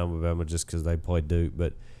whole lot of time with Bama just because they played Duke.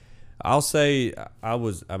 But I'll say I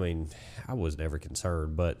was never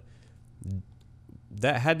concerned, but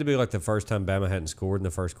that had to be like the first time Bama hadn't scored in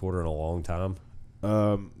the first quarter in a long time.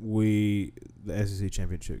 The SEC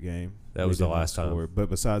championship game. That was the last time. But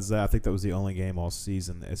besides that, I think that was the only game all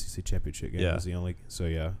season. The SEC championship game was the only. So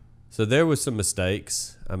yeah. So there was some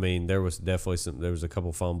mistakes. I mean, there was definitely there was a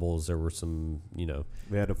couple fumbles. There were some,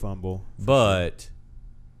 We had a fumble. But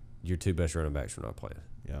your 2 best running backs were not playing.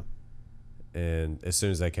 Yeah. And as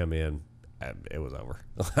soon as they come in, it was over.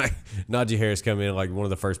 Like Najee Harris come in, like one of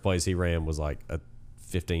the first plays he ran was like a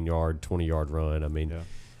 15-yard, 20-yard run. I mean,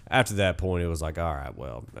 after that point, it was like, all right,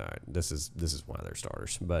 this is why they're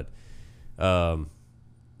starters. But, I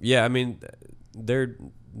mean, they're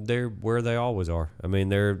where they always are. I mean,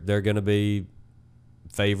 they're going to be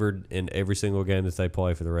favored in every single game that they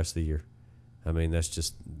play for the rest of the year. I mean, that's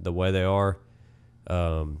just the way they are.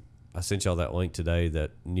 I sent y'all that link today,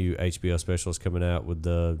 that new HBO special is coming out with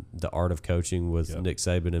the art of coaching with Nick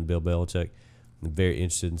Saban and Bill Belichick. I'm very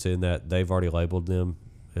interested in seeing that. They've already labeled them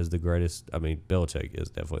as the greatest. I mean, Belichick is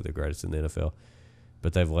definitely the greatest in the NFL,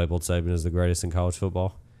 but they've labeled Saban as the greatest in college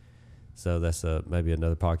football. So that's maybe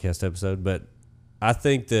another podcast episode. But I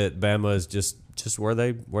think that Bama is just where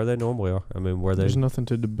they normally are. I mean, there's nothing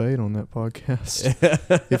to debate on that podcast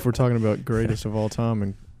if we're talking about greatest of all time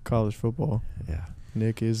in college football. Yeah.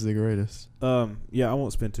 Nick is the greatest. I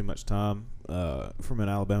won't spend too much time. From an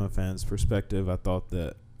Alabama fan's perspective, I thought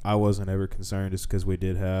that I wasn't ever concerned just because we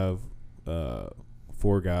did have 4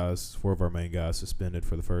 of our main guys suspended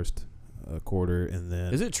for the first quarter. And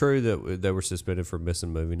then is it true that they were suspended for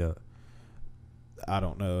missing movie night? I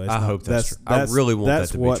don't know. I hope that's true. I really want that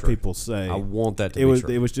to be true. That's what people say. I want that to be true.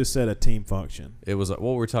 It was just said a team function. It was like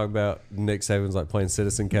what we were talking about. Nick Saban's like playing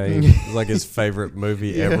Citizen Kane. It was like his favorite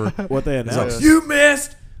movie ever. What they announced. Like, you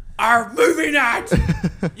missed our movie night.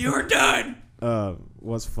 You were done.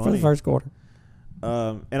 Was funny. For the first quarter.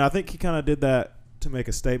 And I think he kind of did that to make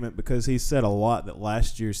a statement because he said a lot that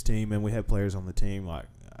last year's team, and we had players on the team, like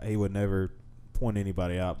he would never point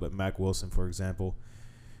anybody out, but Mack Wilson, for example,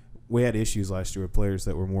 we had issues last year with players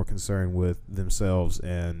that were more concerned with themselves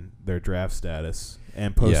and their draft status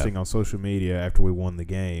and posting on social media after we won the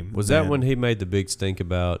game. Was that when he made the big stink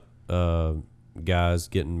about guys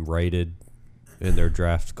getting rated in their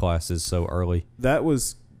draft classes so early? That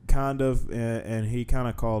was kind of, and he kind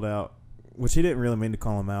of called out, which he didn't really mean to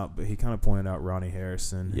call him out, but he kind of pointed out Ronnie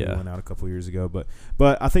Harrison, who went out a couple years ago.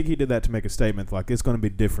 But I think he did that to make a statement, like it's going to be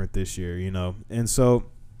different this year, And so,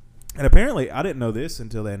 and apparently, I didn't know this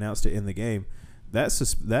until they announced it in the game. That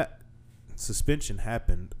suspension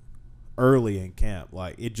happened early in camp.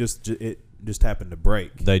 Like it just happened to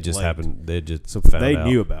break. They just happened. They just so they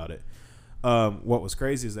knew about it. What was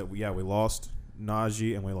crazy is that we lost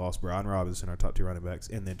Najee and we lost Brian Robinson, our top 2 running backs,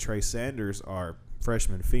 and then Trey Sanders, our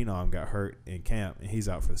freshman phenom got hurt in camp, and he's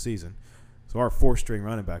out for the season. So our 4th-string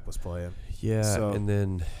running back was playing. Yeah, so, and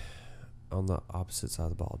then on the opposite side of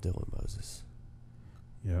the ball, Dylan Moses.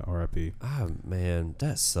 Yeah, RIP. Ah, man,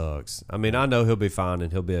 that sucks. I mean, I know he'll be fine,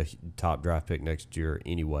 and he'll be a top draft pick next year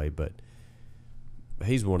anyway, but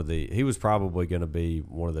he was probably going to be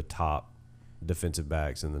one of the top defensive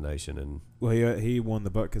backs in the nation. And well, he won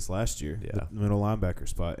the Butkus last year, the middle linebacker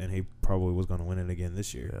spot, and he probably was going to win it again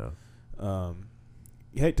this year. Yeah.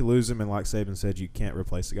 You hate to lose him, and like Saban said, you can't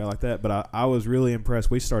replace a guy like that. But I was really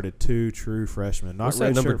impressed. We started 2 true freshmen, not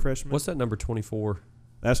redshirt freshmen. What's that number 24?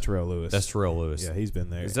 That's Terrell Lewis. That's Terrell Lewis. Yeah, he's been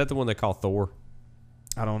there. Is that the one they call Thor?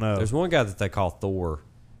 I don't know. There's one guy that they call Thor,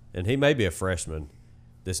 and he may be a freshman.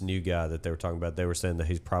 This new guy that they were talking about, they were saying that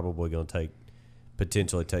he's probably going to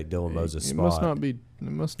potentially take Dylan Moses' spot. It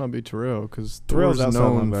must not be Terrell, because Terrell's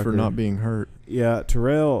known for not being hurt. Yeah,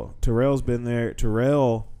 Terrell's been there.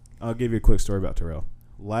 Terrell, I'll give you a quick story about Terrell.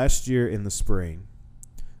 Last year in the spring,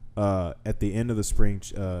 at the end of the spring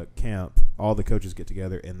camp, all the coaches get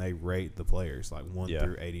together and they rate the players, like 1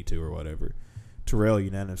 through 82 or whatever. Terrell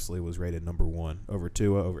unanimously was rated number 1 over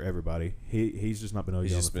Tua, over everybody. He's just not been able to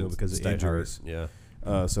get on the field because of injuries. Hurt.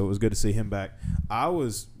 Yeah. So it was good to see him back. I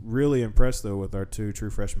was really impressed, though, with our 2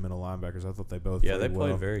 true freshman middle linebackers. I thought they both played well. Yeah, they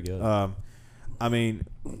played very good. I mean,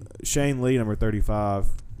 Shane Lee, number 35,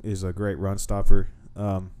 is a great run stopper.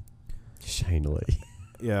 Shane Lee.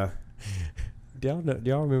 Yeah. Do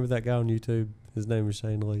y'all remember that guy on YouTube? His name is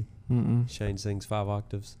Shane Lee. Mm-mm. Shane sings 5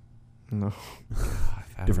 octaves. No.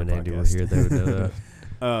 If Adam and Andy were here, they would know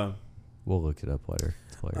that. We'll look it up later.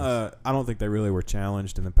 I don't think they really were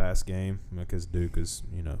challenged in the past game because Duke is,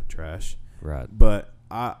 trash. Right. But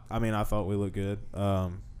I thought we looked good.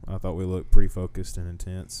 I thought we looked pretty focused and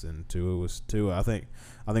intense, and Tua was Tua. I think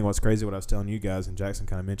what's crazy, what I was telling you guys, and Jackson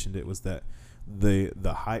kind of mentioned it, was that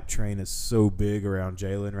the hype train is so big around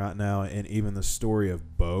Jalen right now, and even the story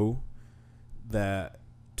of Bo, that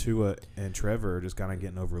Tua and Trevor are just kind of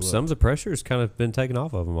getting overlooked. Some of the pressure has kind of been taken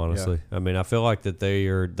off of them, honestly. Yeah. I mean, I feel like that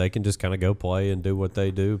they can just kind of go play and do what they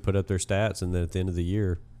do, put up their stats, and then at the end of the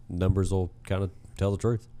year, numbers will kind of tell the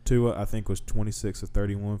truth. Tua, I think, was 26 of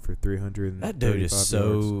 31 for 300. That dude is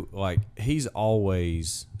so yards. He's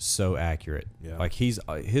always so accurate. Yeah. Like his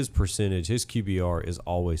percentage, his QBR is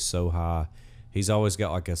always so high. He's always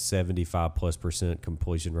got like a 75+%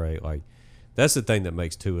 completion rate. Like that's the thing that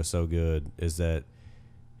makes Tua so good, is that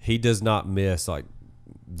he does not miss, like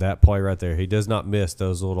that play right there. He does not miss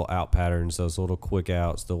those little out patterns, those little quick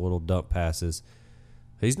outs, the little dump passes.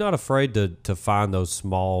 He's not afraid to find those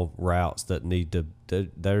small routes that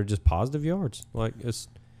that are just positive yards. Like it's.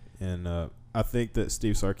 And I think that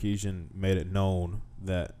Steve Sarkisian made it known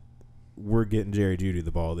that we're getting Jerry Jeudy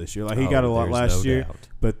the ball this year. Like he got a lot last year,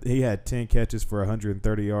 but he had 10 catches for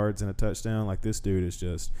 130 yards and a touchdown. Like this dude is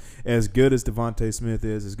just as good as Devontae Smith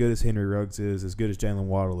is, as good as Henry Ruggs is, as good as Jalen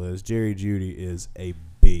Waddle is. Jerry Jeudy is a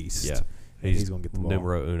beast. Yeah, he's gonna get the ball.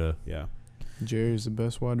 Numero uno. Yeah, Jerry's the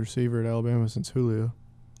best wide receiver at Alabama since Julio.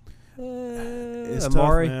 It's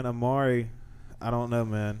Amari. tough, man. Amari, I don't know,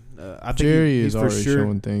 man. I think Jerry he's is already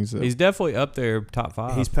showing things. He's definitely up there, top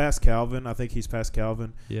 5. He's past Calvin. I think he's past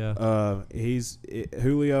Calvin. Yeah.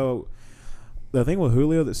 Julio. The thing with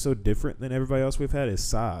Julio that's so different than everybody else we've had is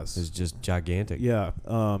size. It's just gigantic. Yeah.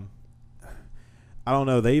 I don't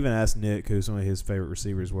know. They even asked Nick who some of his favorite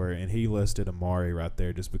receivers were, and he listed Amari right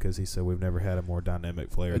there just because he said we've never had a more dynamic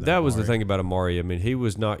player than Amari. Was the thing about Amari. I mean, he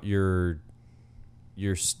was not your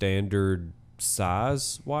standard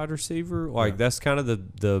size wide receiver. Like that's kind of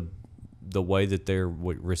the way that their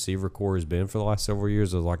receiver core has been for the last several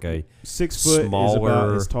years, is like a 6 foot smaller, is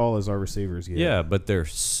about as tall as our receivers get. Yeah, but they're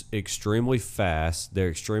extremely fast. They're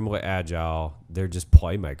extremely agile. They're just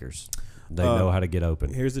playmakers. They know how to get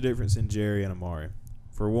open. Here's the difference in Jerry and Amari.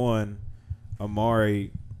 For one,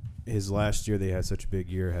 Amari, his last year they had such a big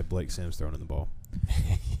year, had Blake Sims throwing in the ball.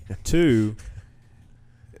 2,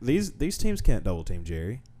 these teams can't double team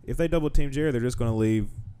Jerry. If they double team Jerry, they're just going to leave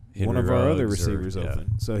one of our other receivers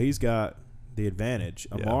open. So he's got the advantage.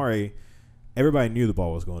 Amari, everybody knew the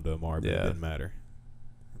ball was going to Amari, but it didn't matter.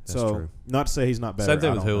 That's true. Not to say he's not better. Same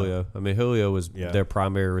thing with Julio. I mean, Julio was their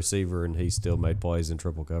primary receiver, and he still made plays in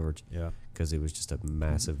triple coverage. Yeah, because he was just a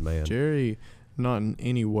massive man. Jerry, not in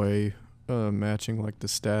any way matching like the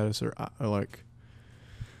status or like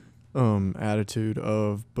attitude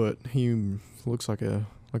of, but he looks like a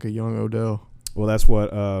young Odell. Well, that's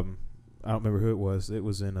what I don't remember who it was. It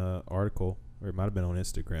was in an article, or it might have been on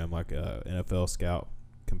Instagram. Like NFL scout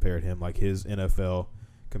compared him. Like his NFL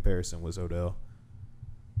comparison was Odell.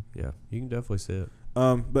 Yeah, you can definitely see it.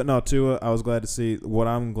 But no, Tua, I was glad to see. What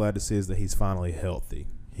I'm glad to see is that he's finally healthy.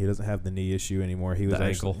 He doesn't have the knee issue anymore. He was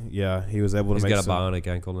ankle. He was able to. He's got a bionic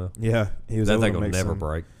ankle now. Yeah, he was that able thing to will make never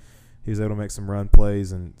break. He was able to make some run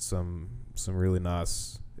plays and some really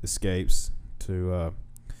nice escapes to.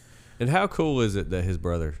 And how cool is it that his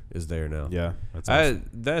brother is there now? Yeah, that's awesome.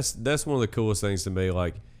 That's one of the coolest things to me.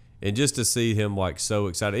 Like, and just to see him like so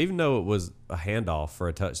excited, even though it was a handoff for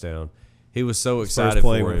a touchdown, he was so excited first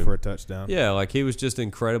play for went him for a touchdown. Yeah, like he was just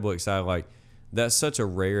incredibly excited. Like that's such a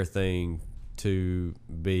rare thing to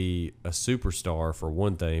be a superstar for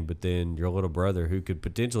one thing, but then your little brother, who could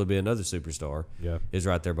potentially be another superstar, is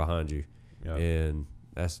right there behind you, and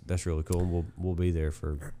that's really cool. And we'll be there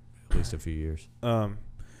for at least a few years.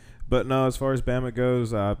 But no, as far as Bama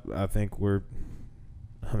goes, I think we'll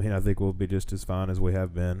be just as fine as we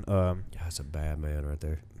have been. That's a bad man right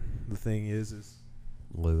there. The thing is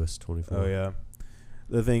Lewis 24. Oh yeah,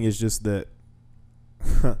 the thing is just that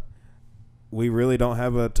we really don't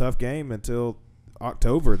have a tough game until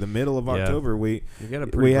October, the middle of October. We got a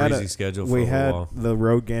pretty crazy schedule for a while. We had the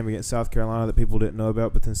road game against South Carolina that people didn't know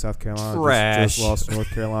about, but then South Carolina just lost to North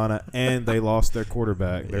Carolina, and they lost their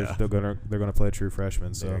quarterback. Yeah. They're gonna play a true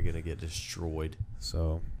freshman, so they're gonna get destroyed.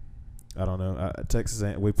 So I don't know.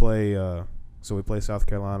 Texas, we play South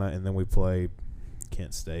Carolina, and then we play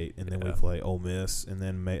Kent State, and then we play Ole Miss, and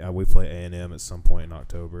then we play A&M at some point in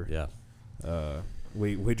October. Yeah.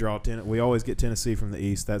 We draw we always get Tennessee from the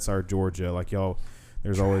East. That's our Georgia. Like y'all,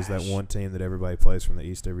 there's always that one team that everybody plays from the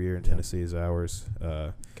East every year, and Tennessee is ours.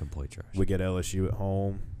 Complete trash. We get LSU at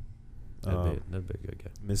home. That'd be a good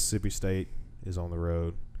game. Mississippi State is on the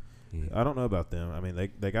road. Yeah. I don't know about them. I mean,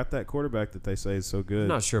 they got that quarterback that they say is so good. I'm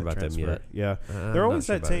not sure about them yet. Yeah, they're always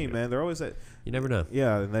that team, man. They're always that. You never know.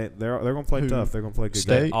 Yeah, and they're going to play tough. They're going to play good.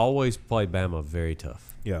 They always play Bama very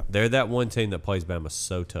tough. Yeah, they're that one team that plays Bama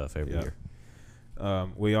so tough every year.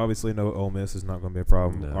 We obviously know Ole Miss is not going to be a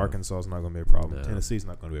problem. No. Arkansas is not going to be a problem. No. Tennessee's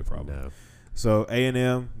not going to be a problem. No. So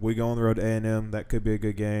A&M, we go on the road to A&M. That could be a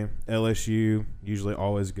good game. LSU, usually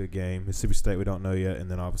always a good game. Mississippi State, we don't know yet.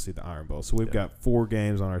 And then obviously the Iron Bowl. So we've got 4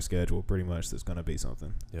 games on our schedule pretty much that's going to be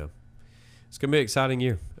something. Yeah. It's going to be an exciting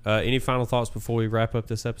year. Any final thoughts before we wrap up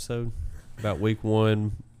this episode about week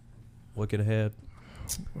 1, looking ahead?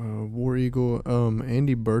 War Eagle,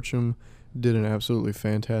 Andy Burcham did an absolutely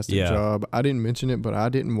fantastic job. I didn't mention it, but I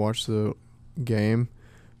didn't watch the game.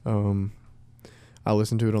 I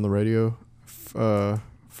listened to it on the radio.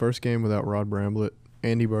 First game without Rod Bramblett.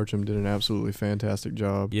 Andy Burcham did an absolutely fantastic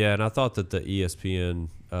job. Yeah, and I thought that the ESPN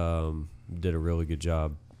did a really good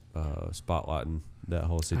job spotlighting that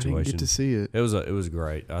whole situation. I didn't get to see it. It was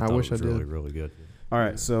great. I wish it was I did. really, really good. All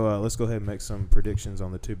right, so let's go ahead and make some predictions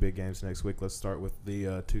on the 2 big games next week. Let's start with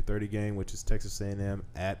the 2:30 game, which is Texas A&M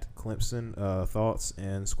at Clemson. Thoughts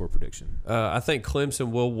and score prediction. I think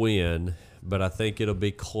Clemson will win, but I think it'll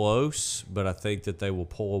be close. But I think that they will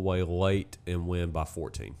pull away late and win by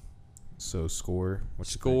 14. So score?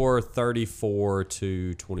 Score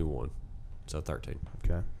 34-21. So 13.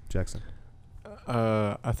 Okay, Jackson.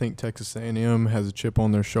 I think Texas A&M has a chip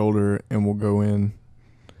on their shoulder and will go in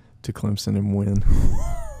to Clemson and win.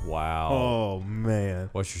 Wow. Oh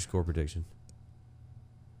man. What's your score prediction?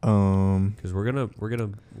 Because we're gonna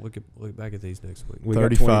look back at these next week. We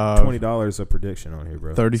 35. got $20 a prediction on here,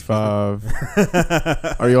 bro. 35.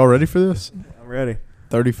 Are you all ready for this? I'm ready.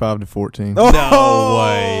 35-14.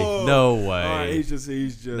 Oh! No way. He's just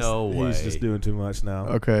no way. He's just doing too much now.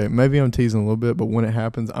 Okay, maybe I'm teasing a little bit, but when it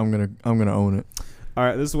happens, I'm gonna own it. All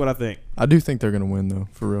right, this is what I think. I do think they're gonna win though,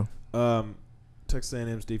 for real. Texas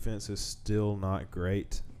A&M's defense is still not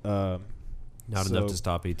great. Not enough to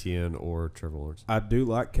stop Etienne or Trevor Lawrence. I do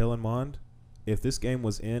like Kellen Mond. If this game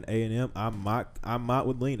was in A&M, I might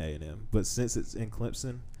would lean A&M, but since it's in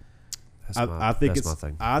Clemson, I think it's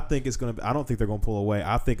going to. I don't think they're going to pull away.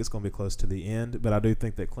 I think it's going to be close to the end, but I do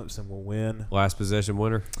think that Clemson will win. Last possession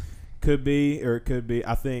winner. Could be, or it could be.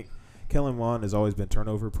 I think Kellen Mond has always been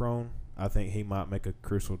turnover prone. I think he might make a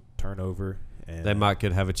crucial turnover. And they might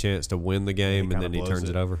have a chance to win the game, and then he turns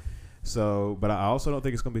it over. So, but I also don't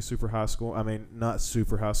think it's going to be super high score. I mean, not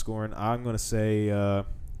super high scoring. I'm going to say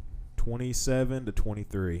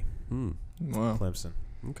 27-23. Wow. Clemson.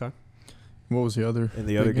 Okay. What was the other? And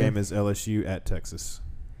the other game is LSU at Texas.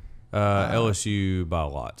 LSU by a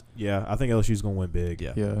lot. Yeah, I think LSU's going to win big.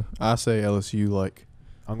 Yeah. I say LSU like.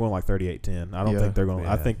 I'm going like 38-10. I don't think they're going.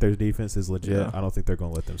 I think their defense is legit. Yeah. I don't think they're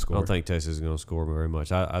going to let them score. I don't think Texas is going to score very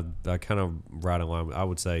much. I kind of right in line. I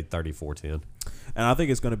would say 34-10. And I think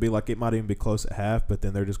it's going to be like it might even be close at half, but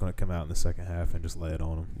then they're just going to come out in the second half and just lay it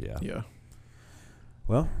on them. Yeah. Yeah.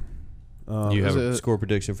 Well, you have a score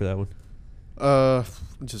prediction for that one?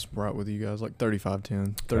 Just right with you guys, like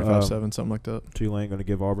 35-10, 35-7, something like that. Tulane going to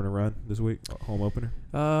give Auburn a run this week, home opener?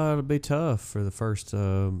 It'll be tough for the first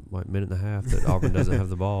minute and a half that Auburn doesn't have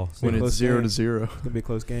the ball. So. When it's 0-0. It's going to be a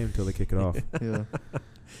close game until they kick it off. Yeah.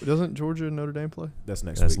 Doesn't Georgia and Notre Dame play? That's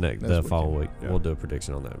next That's week. the following week. Yeah. We'll do a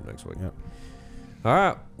prediction on that next week. Yep. All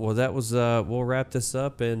right. Well, that was. We'll wrap this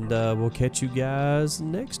up, and we'll catch you guys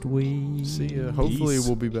next week. See ya. Hopefully,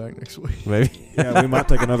 we'll be back next week. Maybe. Yeah, we might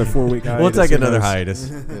take another 4-week hiatus. We'll take Who another knows? hiatus.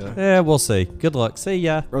 Yeah. Yeah, we'll see. Good luck. See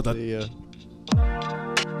ya. Roll that. See ya.